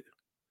worth it?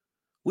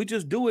 We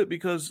just do it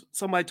because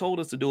somebody told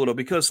us to do it or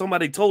because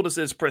somebody told us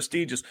it's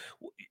prestigious.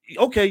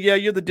 Okay, yeah,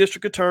 you're the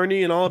district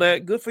attorney and all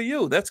that. Good for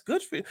you. That's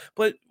good for you.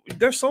 But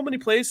there's so many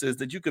places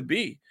that you could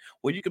be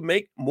where you could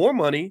make more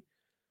money,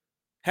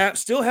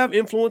 still have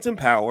influence and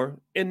power,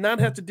 and not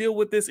have to deal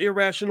with this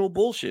irrational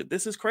bullshit.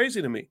 This is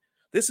crazy to me.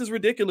 This is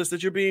ridiculous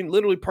that you're being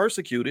literally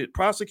prosecuted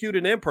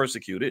and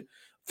persecuted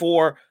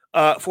for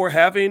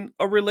having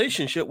a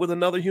relationship with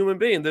another human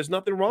being. There's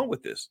nothing wrong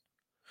with this.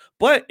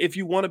 But if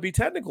you want to be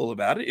technical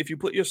about it, if you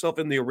put yourself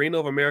in the arena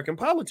of American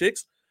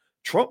politics,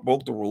 Trump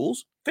broke the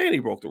rules, Fani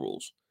broke the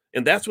rules.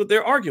 And that's what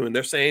they're arguing.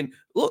 They're saying,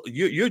 look,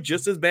 you're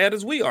just as bad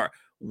as we are.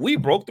 We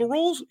broke the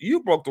rules,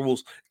 you broke the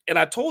rules. And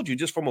I told you,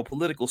 just from a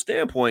political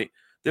standpoint,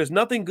 there's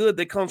nothing good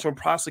that comes from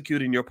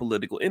prosecuting your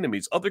political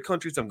enemies. Other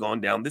countries have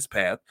gone down this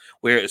path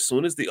where as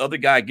soon as the other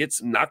guy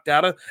gets knocked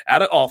out of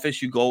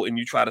office, you go and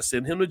you try to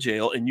send him to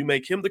jail and you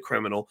make him the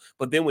criminal.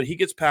 But then when he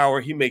gets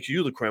power, he makes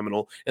you the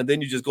criminal. And then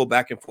you just go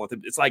back and forth.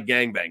 It's like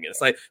gangbanging. It's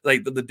like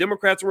the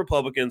Democrats and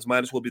Republicans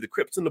might as well be the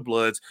Crips and the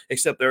Bloods,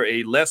 except they're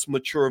a less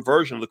mature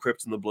version of the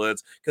Crips and the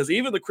Bloods, because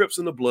even the Crips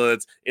and the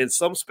Bloods in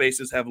some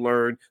spaces have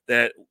learned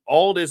that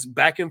all this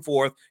back and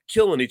forth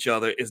killing each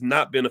other is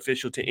not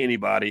beneficial to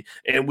anybody.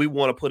 And we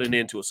want to put an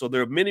end to it. So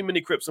there are many,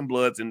 many Crips and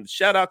Bloods, and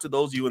shout out to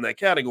those of you in that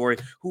category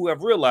who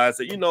have realized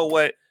that, you know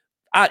what,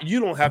 you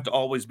don't have to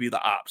always be the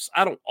ops.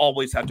 I don't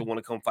always have to want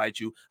to come fight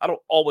you. I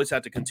don't always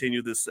have to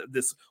continue this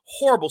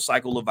horrible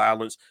cycle of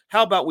violence.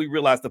 How about we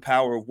realize the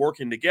power of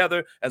working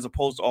together as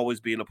opposed to always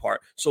being apart?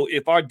 So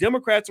if our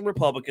Democrats and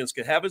Republicans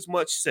could have as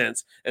much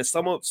sense as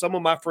some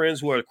of my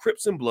friends who are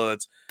Crips and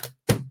Bloods,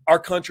 our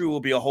country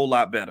will be a whole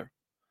lot better.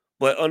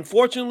 But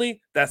unfortunately,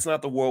 that's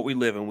not the world we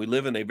live in. We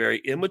live in a very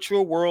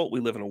immature world. We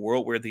live in a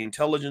world where the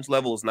intelligence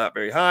level is not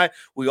very high.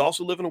 We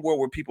also live in a world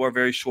where people are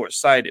very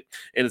short-sighted.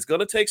 And it's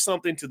going to take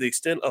something to the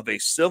extent of a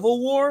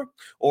civil war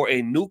or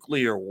a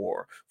nuclear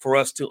war for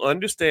us to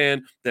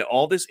understand that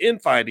all this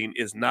infighting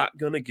is not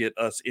going to get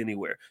us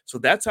anywhere. So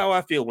that's how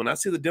I feel. When I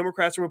see the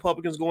Democrats and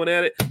Republicans going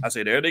at it, I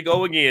say, there they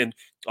go again.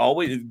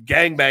 Always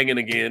gangbanging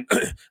again.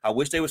 I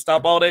wish they would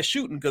stop all that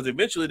shooting, because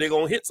eventually they're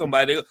going to hit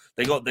somebody.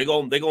 They're going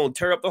to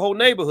tear up the whole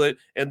neighborhood.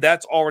 And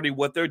that's already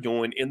what they're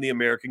doing in the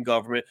American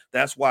government.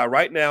 That's why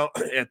right now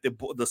at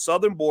the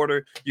southern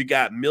border, you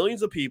got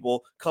millions of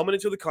people coming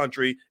into the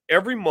country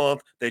every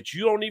month that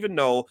you don't even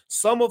know,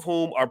 some of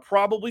whom are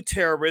probably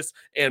terrorists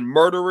and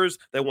murderers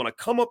that want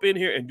to come up in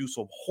here and do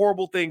some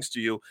horrible things to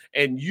you.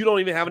 And you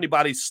don't even have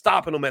anybody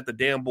stopping them at the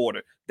damn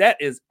border. That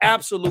is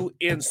absolute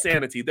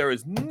insanity. There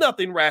is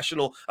nothing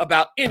rational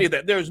about any of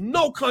that. There's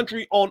no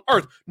country on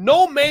earth,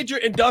 no major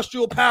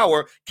industrial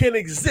power can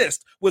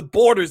exist with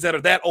borders that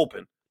are that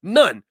open.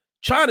 None.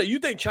 China, you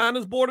think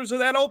China's borders are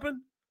that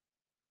open?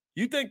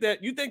 You think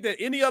that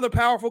any other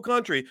powerful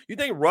country, you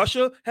think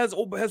Russia has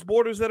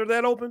borders that are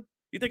that open?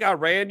 You think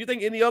Iran, you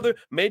think any other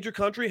major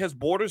country has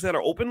borders that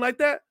are open like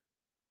that?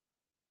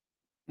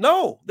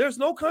 No, there's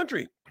no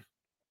country.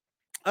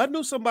 I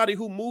knew somebody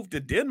who moved to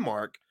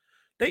Denmark.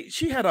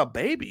 She had a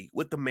baby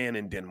with the man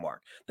in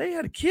Denmark. They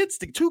had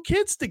two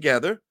kids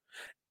together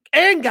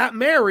and got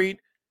married.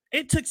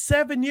 It took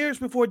 7 years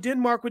before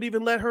Denmark would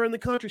even let her in the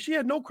country. She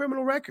had no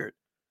criminal record.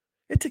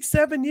 It took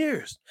 7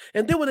 years.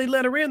 And then when they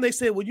let her in, they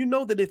said, well, you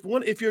know that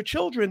if your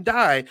children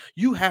die,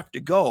 you have to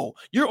go.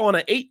 You're on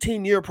an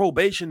 18-year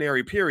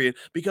probationary period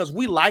because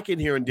we like it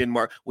here in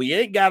Denmark. We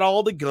ain't got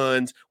all the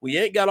guns. We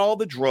ain't got all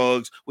the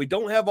drugs. We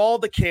don't have all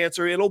the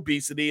cancer and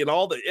obesity and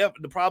all the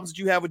problems that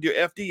you have with your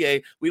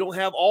FDA. We don't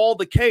have all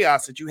the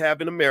chaos that you have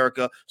in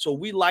America. So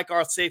we like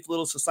our safe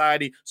little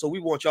society. So we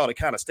want y'all to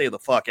kind of stay the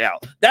fuck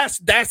out.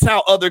 That's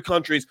how other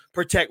countries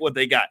protect what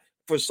they got.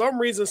 For some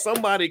reason,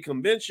 somebody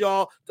convinced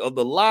y'all of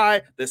the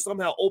lie that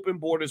somehow open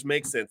borders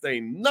make sense. There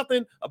ain't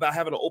nothing about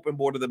having an open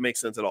border that makes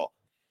sense at all.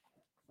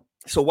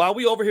 So while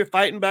we over here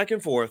fighting back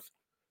and forth,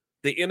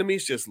 the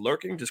enemy's just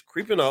lurking, just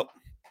creeping up,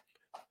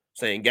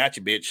 saying,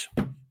 gotcha, bitch.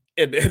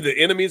 And the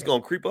enemy's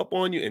going to creep up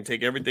on you and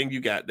take everything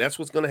you got. That's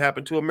what's going to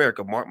happen to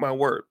America. Mark my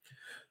word.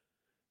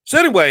 So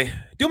anyway,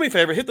 do me a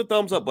favor, hit the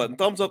thumbs up button.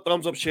 Thumbs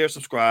up, share,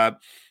 subscribe.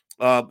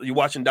 You're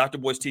watching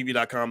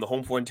drboystv.com, the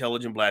home for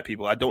intelligent black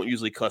people. I don't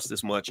usually cuss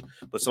this much,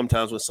 but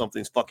sometimes when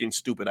something's fucking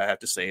stupid, I have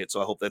to say it.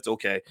 So I hope that's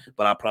okay.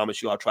 But I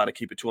promise you, I'll try to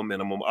keep it to a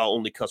minimum. I'll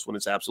only cuss when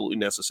it's absolutely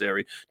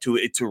necessary to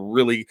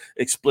really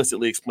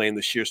explicitly explain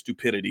the sheer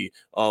stupidity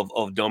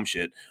of dumb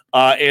shit.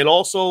 And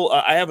also,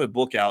 I have a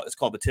book out. It's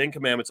called The 10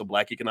 Commandments of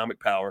Black Economic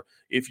Power.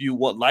 If you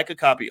would like a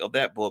copy of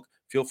that book,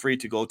 feel free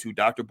to go to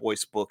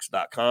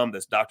drboycebooks.com.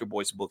 That's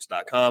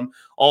drboycebooks.com.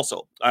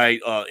 Also, I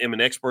am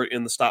an expert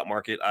in the stock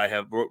market.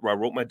 I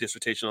wrote my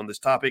dissertation on this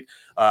topic.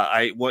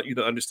 I want you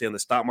to understand that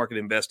stock market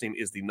investing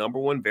is the number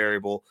one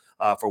variable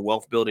for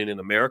wealth building in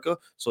America.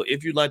 So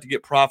if you'd like to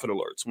get profit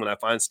alerts, when I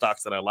find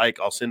stocks that I like,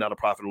 I'll send out a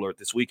profit alert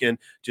this weekend.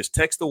 Just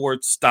text the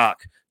word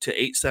stock to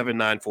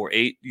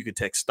 87948. You can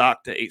text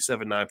stock to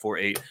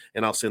 87948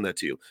 and I'll send that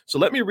to you. So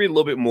let me read a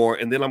little bit more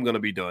and then I'm going to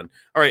be done.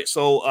 All right.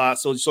 So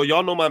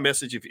y'all know my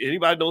message. If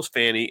anybody knows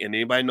Fani and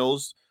anybody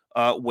knows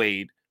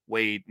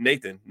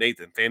Nathan,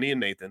 Fani and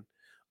Nathan,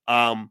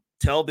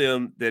 tell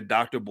them that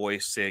Dr.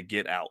 Boyce said,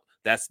 get out.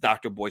 That's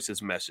Dr.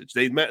 Boyce's message.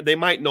 They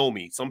might know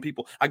me. Some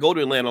people, I go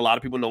to Atlanta. A lot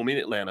of people know me in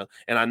Atlanta,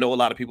 and I know a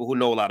lot of people who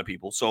know a lot of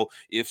people. So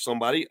if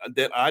somebody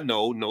that I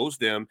know knows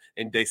them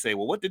and they say,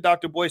 well, what did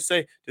Dr. Boyce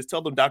say? Just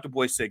tell them Dr.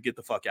 Boyce said, get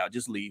the fuck out.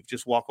 Just leave.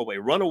 Just walk away.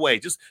 Run away.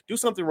 Just do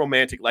something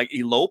romantic, like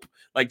elope.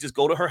 Like just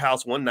go to her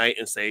house one night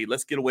and say,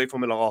 let's get away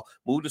from it all.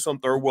 Move to some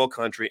third world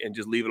country and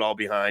just leave it all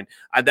behind.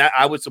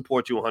 I would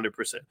support you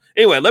 100%.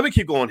 Anyway, let me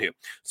keep going here.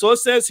 So it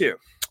says here,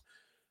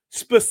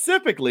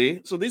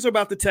 specifically, so these are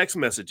about the text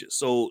messages.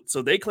 So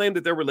they claim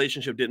that their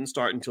relationship didn't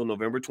start until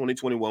November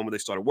 2021 when they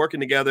started working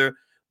together.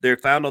 They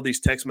found all these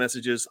text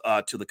messages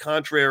to the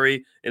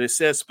contrary. And it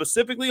says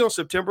specifically on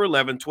September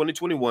 11,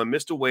 2021,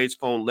 Mr. Wade's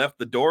phone left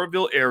the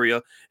Doraville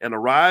area and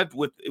arrived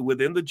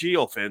within the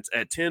geofence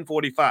at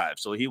 10:45.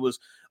 So he was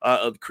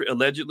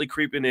allegedly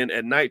creeping in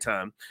at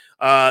nighttime.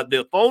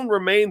 The phone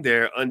remained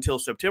there until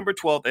September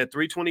 12th at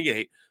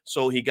 3:28.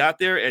 So he got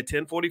there at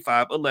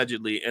 10:45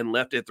 allegedly and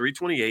left at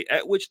 3:28,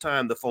 at which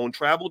time the phone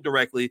traveled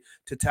directly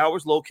to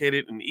towers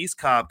located in East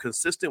Cobb,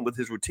 consistent with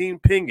his routine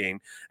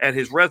pinging at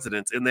his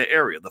residence in the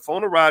area. The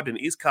phone arrived in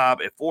East Cobb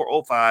at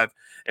 4:05,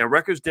 and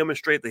records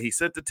demonstrate that he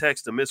sent the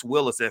text to Miss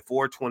Willis at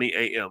 4:20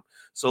 a.m.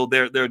 So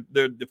they're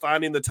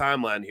defining the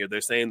timeline here. They're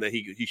saying that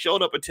he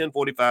showed up at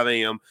 10:45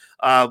 a.m.,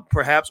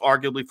 perhaps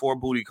arguably for a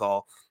booty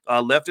call,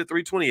 left at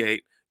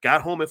 3:28.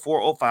 Got home at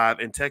 4:05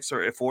 and texted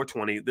her at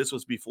 4:20. This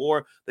was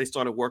before they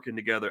started working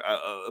together,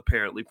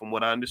 apparently, from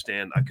what I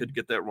understand. I could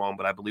get that wrong,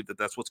 but I believe that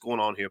that's what's going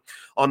on here.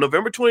 On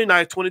November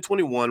 29th,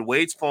 2021,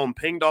 Wade's phone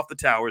pinged off the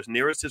towers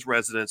nearest his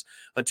residence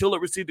until it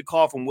received a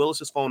call from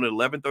Willis's phone at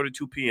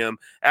 11:32 p.m.,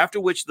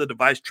 after which the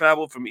device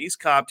traveled from East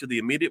Cobb to the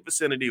immediate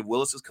vicinity of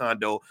Willis's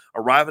condo,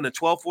 arriving at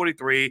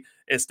 12:43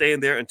 and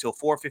staying there until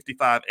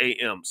 4:55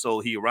 a.m.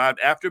 So he arrived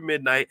after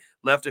midnight,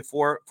 left at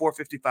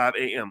 4:55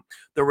 a.m.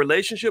 The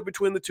relationship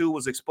between the two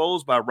was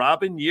exposed by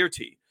Robin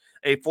Yearty,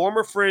 a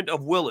former friend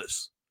of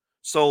Willis.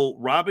 So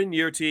Robin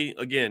Yearty,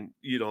 again,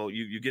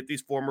 you get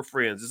these former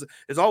friends.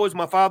 It's always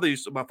my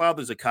father's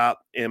a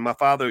cop, and my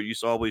father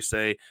used to always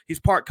say he's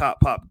part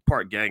cop,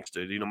 part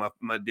gangster.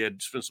 My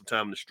dad spent some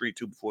time in the street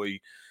too before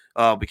he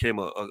became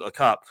a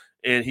cop.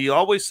 And he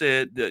always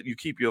said that you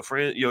keep your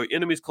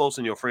enemies close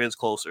and your friends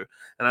closer.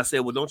 And I said,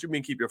 well, don't you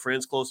mean keep your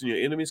friends close and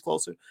your enemies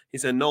closer? He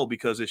said, no,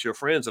 because it's your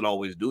friends that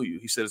always do you.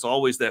 He said, it's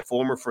always that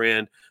former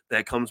friend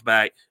that comes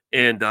back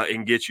and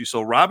gets you.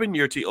 So Robin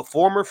Yearty, a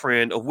former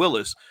friend of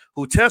Willis,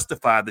 who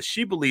testified that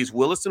she believes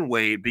Willis and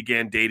Wade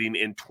began dating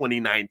in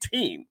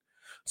 2019.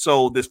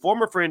 So this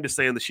former friend is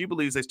saying that she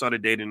believes they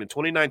started dating in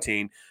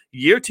 2019.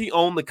 Yearty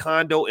owned the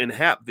condo in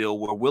Hapville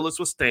where Willis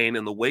was staying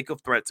in the wake of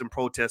threats and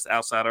protests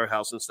outside her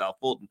house in South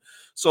Fulton.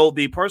 So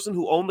the person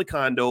who owned the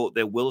condo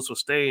that Willis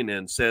was staying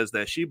in says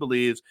that she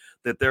believes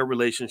that their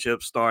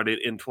relationship started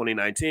in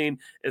 2019.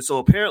 And so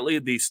apparently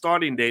the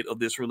starting date of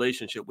this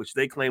relationship, which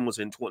they claim was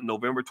in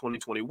November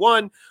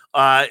 2021,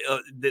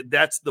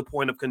 that's the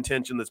point of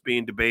contention that's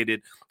being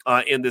debated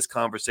in this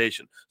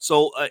conversation.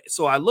 So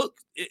I look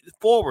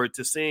forward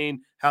to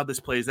seeing how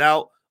this plays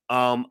out.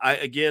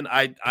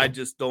 I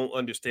just don't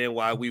understand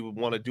why we would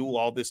want to do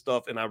all this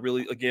stuff. And I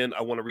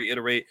want to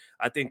reiterate,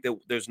 I think that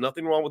there's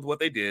nothing wrong with what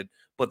they did,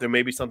 but there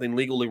may be something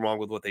legally wrong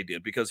with what they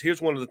did. Because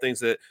here's one of the things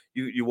that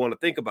you want to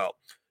think about.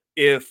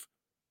 If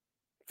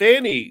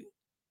Fani,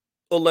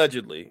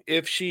 allegedly,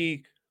 if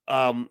she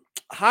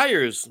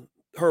hires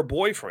her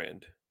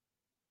boyfriend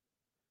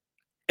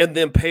and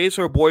then pays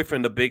her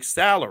boyfriend a big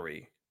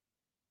salary,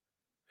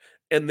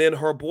 and then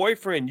her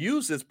boyfriend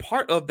uses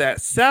part of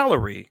that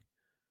salary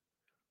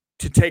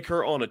to take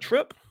her on a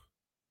trip,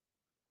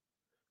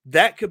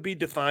 that could be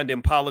defined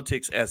in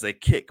politics as a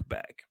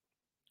kickback.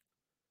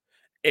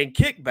 And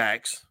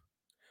kickbacks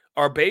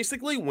are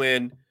basically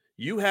when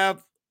you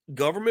have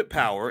government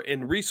power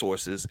and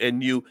resources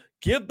and you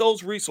give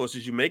those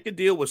resources, you make a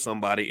deal with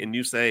somebody and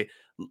you say,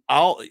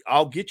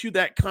 I'll get you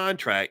that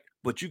contract,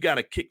 but you got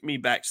to kick me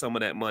back some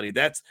of that money.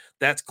 That's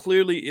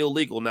clearly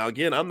illegal. Now,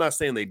 again, I'm not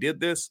saying they did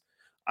this.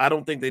 I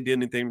don't think they did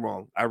anything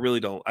wrong. I really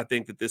don't. I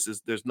think that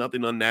there's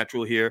nothing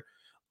unnatural here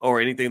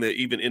or anything that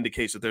even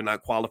indicates that they're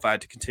not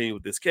qualified to continue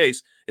with this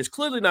case. It's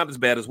clearly not as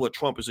bad as what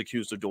Trump is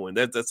accused of doing.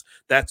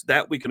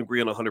 That we can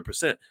agree on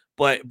 100%.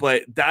 But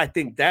I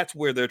think that's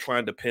where they're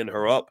trying to pin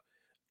her up.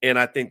 And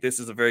I think this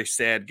is a very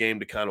sad game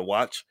to kind of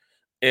watch.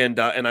 And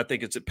I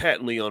think it's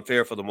patently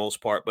unfair for the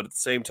most part. But at the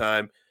same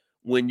time,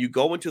 when you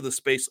go into the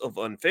space of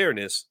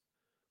unfairness,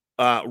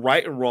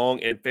 right and wrong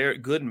and fair,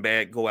 good and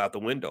bad go out the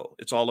window.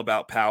 It's all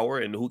about power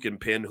and who can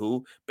pin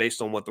who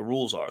based on what the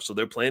rules are. So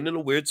they're playing in a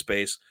weird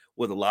space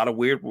with a lot of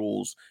weird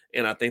rules.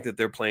 And I think that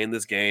they're playing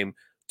this game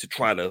to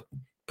try to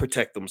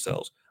protect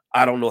themselves.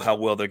 I don't know how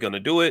well they're going to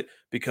do it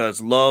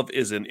because love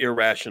is an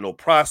irrational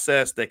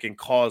process that can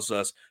cause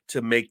us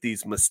to make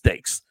these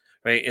mistakes.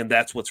 Right. And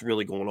that's what's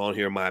really going on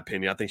here, in my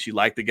opinion. I think she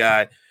liked the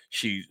guy.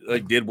 She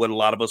did what a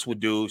lot of us would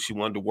do. She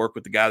wanted to work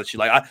with the guy that she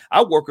liked.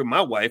 I work with my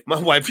wife.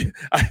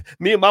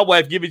 Me and my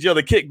wife give each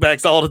other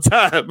kickbacks all the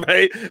time,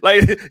 right?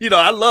 Like,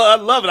 I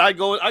love it. I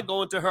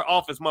go into her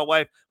office. My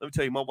wife, let me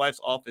tell you, my wife's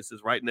office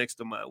is right next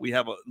to mine. We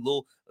have a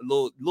little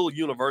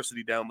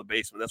university down the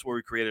basement. That's where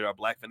we created our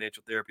Black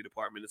financial therapy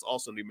department. It's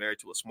also be married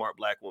to a smart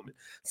Black woman.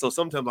 So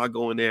sometimes I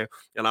go in there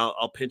and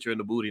I'll pinch her in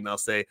the booty and I'll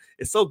say,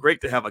 it's so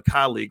great to have a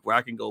colleague where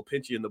I can go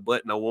pinch you in the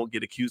butt and I won't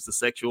get accused of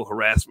sexual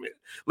harassment.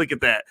 Look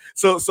at that.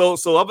 So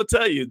I'm gonna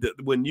tell you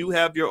that when you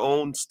have your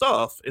own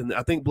stuff, and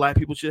I think Black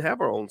people should have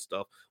our own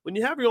stuff. When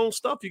you have your own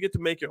stuff, you get to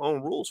make your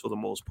own rules for the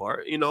most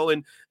part, and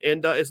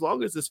as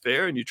long as it's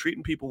fair and you're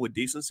treating people with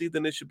decency,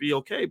 then it should be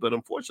okay. But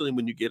unfortunately,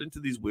 when you get into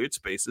these weird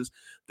spaces,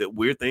 that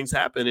weird things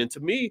happen. And to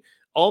me,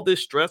 all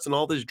this stress and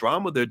all this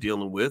drama they're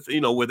dealing with,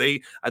 where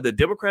the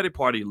Democratic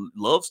Party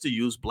loves to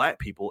use Black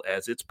people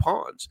as its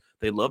pawns.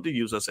 They love to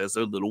use us as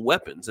their little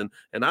weapons. And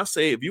I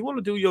say, if you want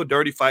to do your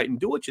dirty fighting,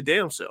 do it your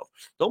damn self.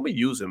 Don't be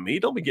using me.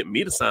 Don't be getting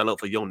me to sign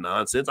up for your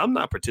nonsense. I'm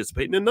not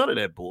participating in none of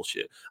that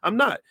bullshit. I'm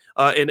not.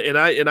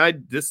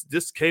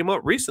 This came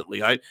up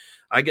recently.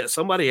 I got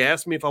somebody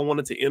asked me if I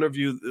wanted to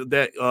interview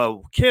that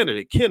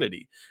candidate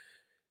Kennedy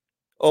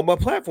on my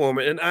platform,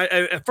 and I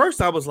at first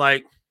I was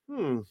like,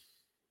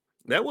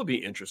 that would be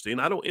interesting.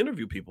 I don't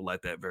interview people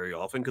like that very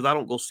often because I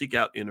don't go seek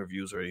out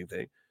interviews or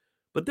anything.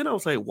 But then I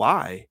was like,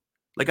 why?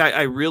 Like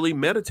I really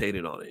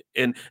meditated on it.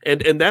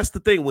 And that's the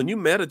thing. When you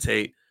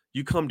meditate,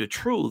 you come to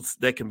truths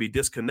that can be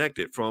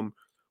disconnected from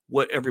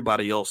what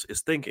everybody else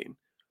is thinking,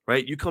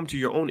 right? You come to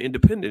your own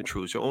independent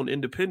truths, your own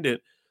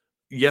independent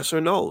yes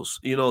or no's,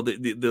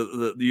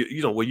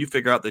 where you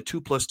figure out that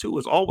 2 + 2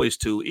 is always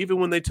 2, even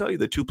when they tell you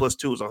that 2 +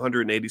 2 is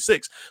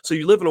 186. So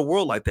you live in a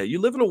world like that. You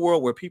live in a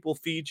world where people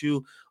feed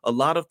you a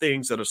lot of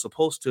things that are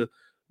supposed to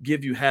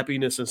give you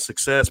happiness and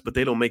success, but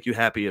they don't make you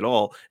happy at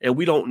all. And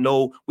we don't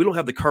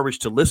have the courage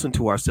to listen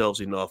to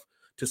ourselves enough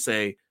to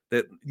say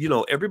that,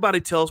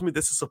 everybody tells me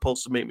this is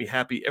supposed to make me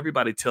happy.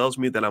 Everybody tells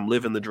me that I'm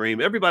living the dream.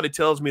 Everybody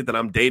tells me that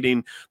I'm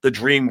dating the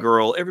dream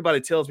girl.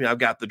 Everybody tells me I've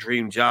got the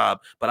dream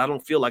job, but I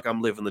don't feel like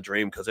I'm living the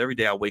dream because every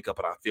day I wake up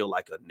and I feel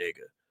like a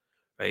nigga,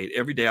 right?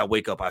 Every day I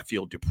wake up, I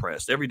feel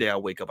depressed. Every day I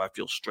wake up, I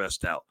feel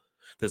stressed out.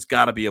 There's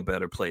got to be a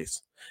better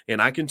place.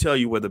 And I can tell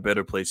you where the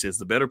better place is.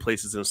 The better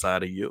place is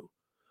inside of you.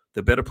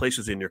 The better place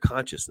is in your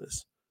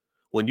consciousness.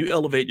 When you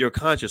elevate your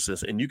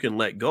consciousness and you can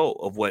let go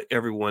of what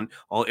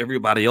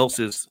everybody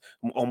else's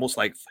almost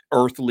like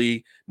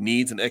earthly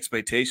needs and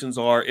expectations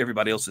are,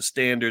 everybody else's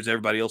standards,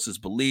 everybody else's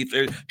beliefs,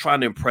 they're trying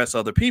to impress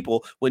other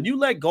people. When you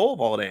let go of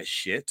all that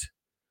shit,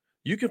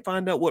 you can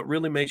find out what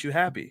really makes you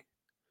happy.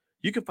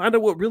 You can find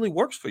out what really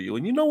works for you.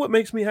 And you know what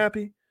makes me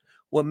happy?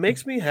 What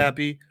makes me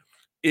happy,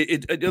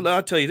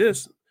 I'll tell you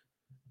this,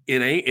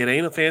 it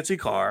ain't a fancy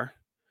car.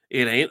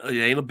 It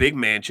ain't a big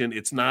mansion.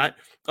 It's not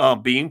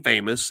being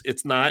famous.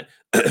 It's not,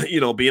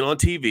 being on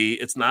TV.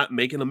 It's not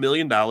making $1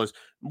 million.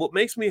 What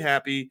makes me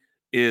happy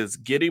is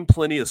getting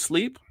plenty of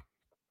sleep,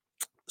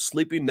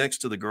 sleeping next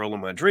to the girl of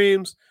my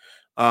dreams,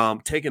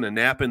 taking a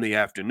nap in the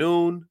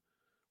afternoon,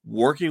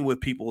 working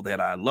with people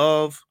that I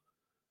love,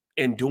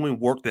 and doing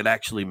work that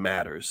actually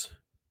matters.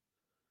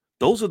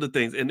 Those are the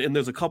things. And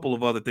there's a couple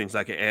of other things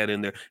I can add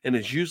in there. And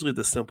it's usually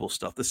the simple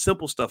stuff. The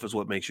simple stuff is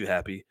what makes you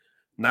happy,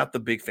 not the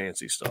big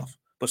fancy stuff.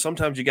 but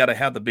sometimes you got to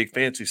have the big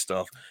fancy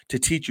stuff to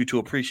teach you to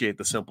appreciate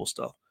the simple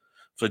stuff.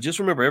 So just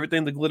remember,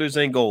 everything that glitters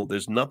ain't gold.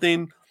 There's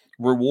nothing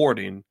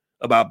rewarding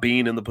about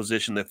being in the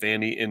position that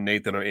Fani and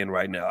Nathan are in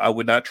right now. I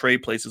would not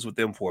trade places with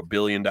them for $1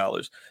 billion.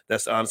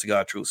 That's the honest to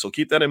God truth. So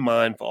keep that in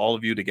mind for all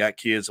of you that got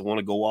kids that want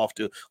to go off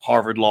to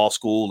Harvard Law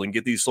School and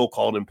get these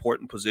so-called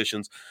important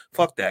positions.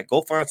 Fuck that.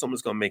 Go find something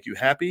that's going to make you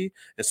happy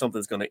and something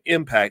that's going to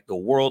impact the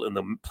world and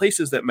the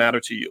places that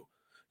matter to you.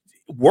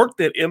 Work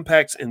that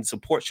impacts and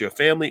supports your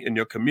family and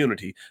your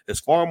community is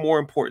far more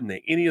important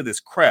than any of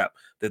this crap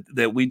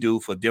that we do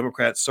for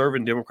Democrats,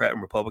 serving Democrat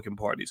and Republican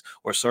parties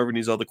or serving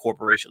these other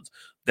corporations.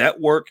 That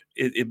work,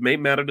 it may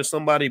matter to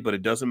somebody, but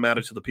it doesn't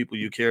matter to the people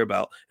you care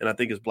about. And I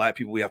think as Black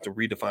people, we have to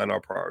redefine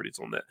our priorities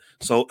on that.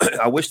 So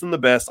I wish them the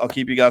best. I'll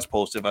keep you guys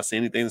posted. If I see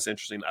anything that's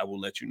interesting, I will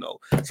let you know.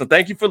 So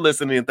thank you for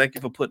listening, and thank you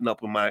for putting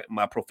up with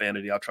my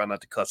profanity. I'll try not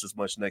to cuss as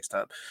much next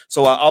time.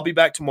 So I'll be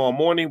back tomorrow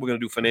morning. We're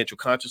going to do financial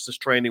consciousness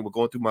training. We're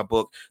going through my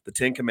book, The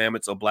 10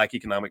 Commandments of Black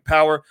Economic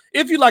Power.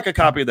 If you'd like a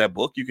copy of that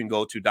book, you can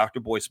go to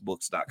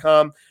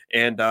drboycebooks.com.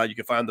 And you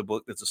can find the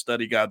book. There's a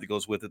study guide that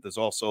goes with it. There's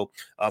also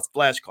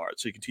flashcards,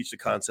 so you can teach the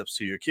concepts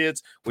to your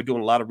kids. We're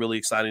doing a lot of really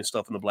exciting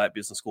stuff in the Black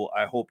Business School.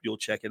 I hope you'll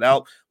check it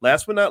out.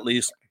 Last but not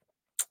least,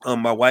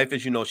 my wife,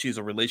 as you know, she's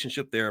a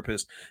relationship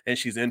therapist, and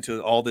she's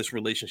into all this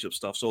relationship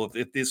stuff. So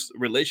if this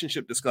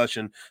relationship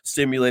discussion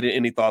stimulated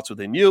any thoughts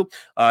within you,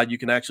 you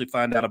can actually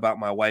find out about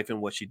my wife and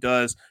what she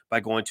does by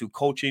going to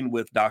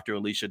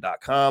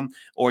coachingwithdralicia.com,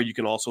 or you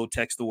can also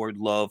text the word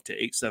love to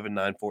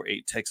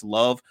 87948. Text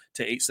love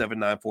to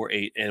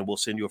 87948, and we'll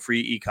send you a free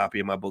e-copy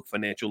of my book,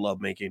 Financial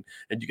Lovemaking,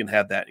 and you can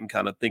have that and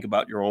kind of think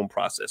about your own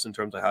process in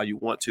terms of how you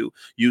want to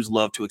use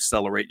love to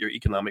accelerate your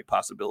economic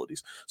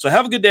possibilities. So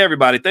have a good day,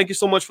 everybody. Thank you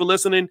so much for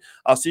listening.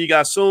 I'll see you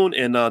guys soon.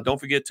 And don't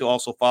forget to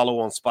also follow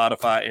on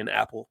Spotify and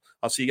Apple.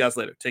 I'll see you guys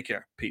later. Take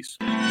care. Peace.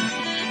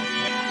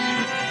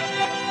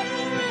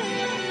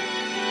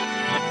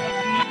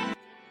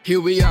 Here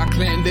we are,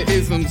 clan the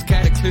isms,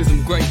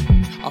 cataclysm great.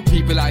 Our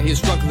people out here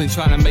struggling,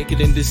 trying to make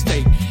it in this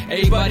state.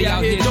 Everybody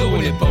out here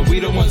doing it, but we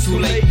the ones who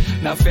late.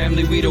 Now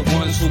family, we the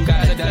ones who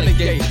gotta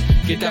delegate.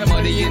 Get that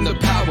money in the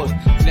power,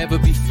 never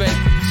be fake.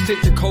 Stick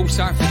to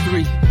co-sign for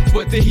 3.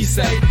 What did he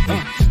say?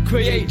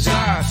 Create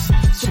jobs,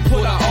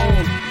 support our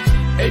own.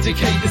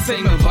 Educate the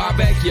same and buy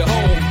back your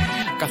home.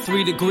 Got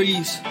 3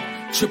 degrees,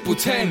 triple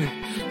 10.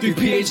 3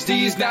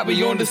 PhDs, now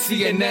we on the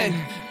CNN.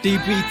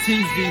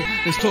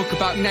 DBTV, let's talk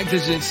about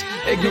negligence.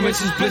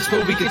 Ignorance is bliss,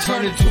 but we can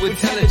turn it to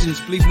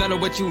intelligence. Believe none of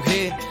what you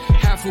hear,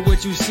 half of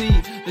what you see.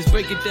 Let's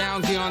break it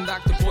down here on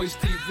Dr. Boyce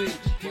TV.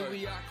 Here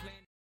we are.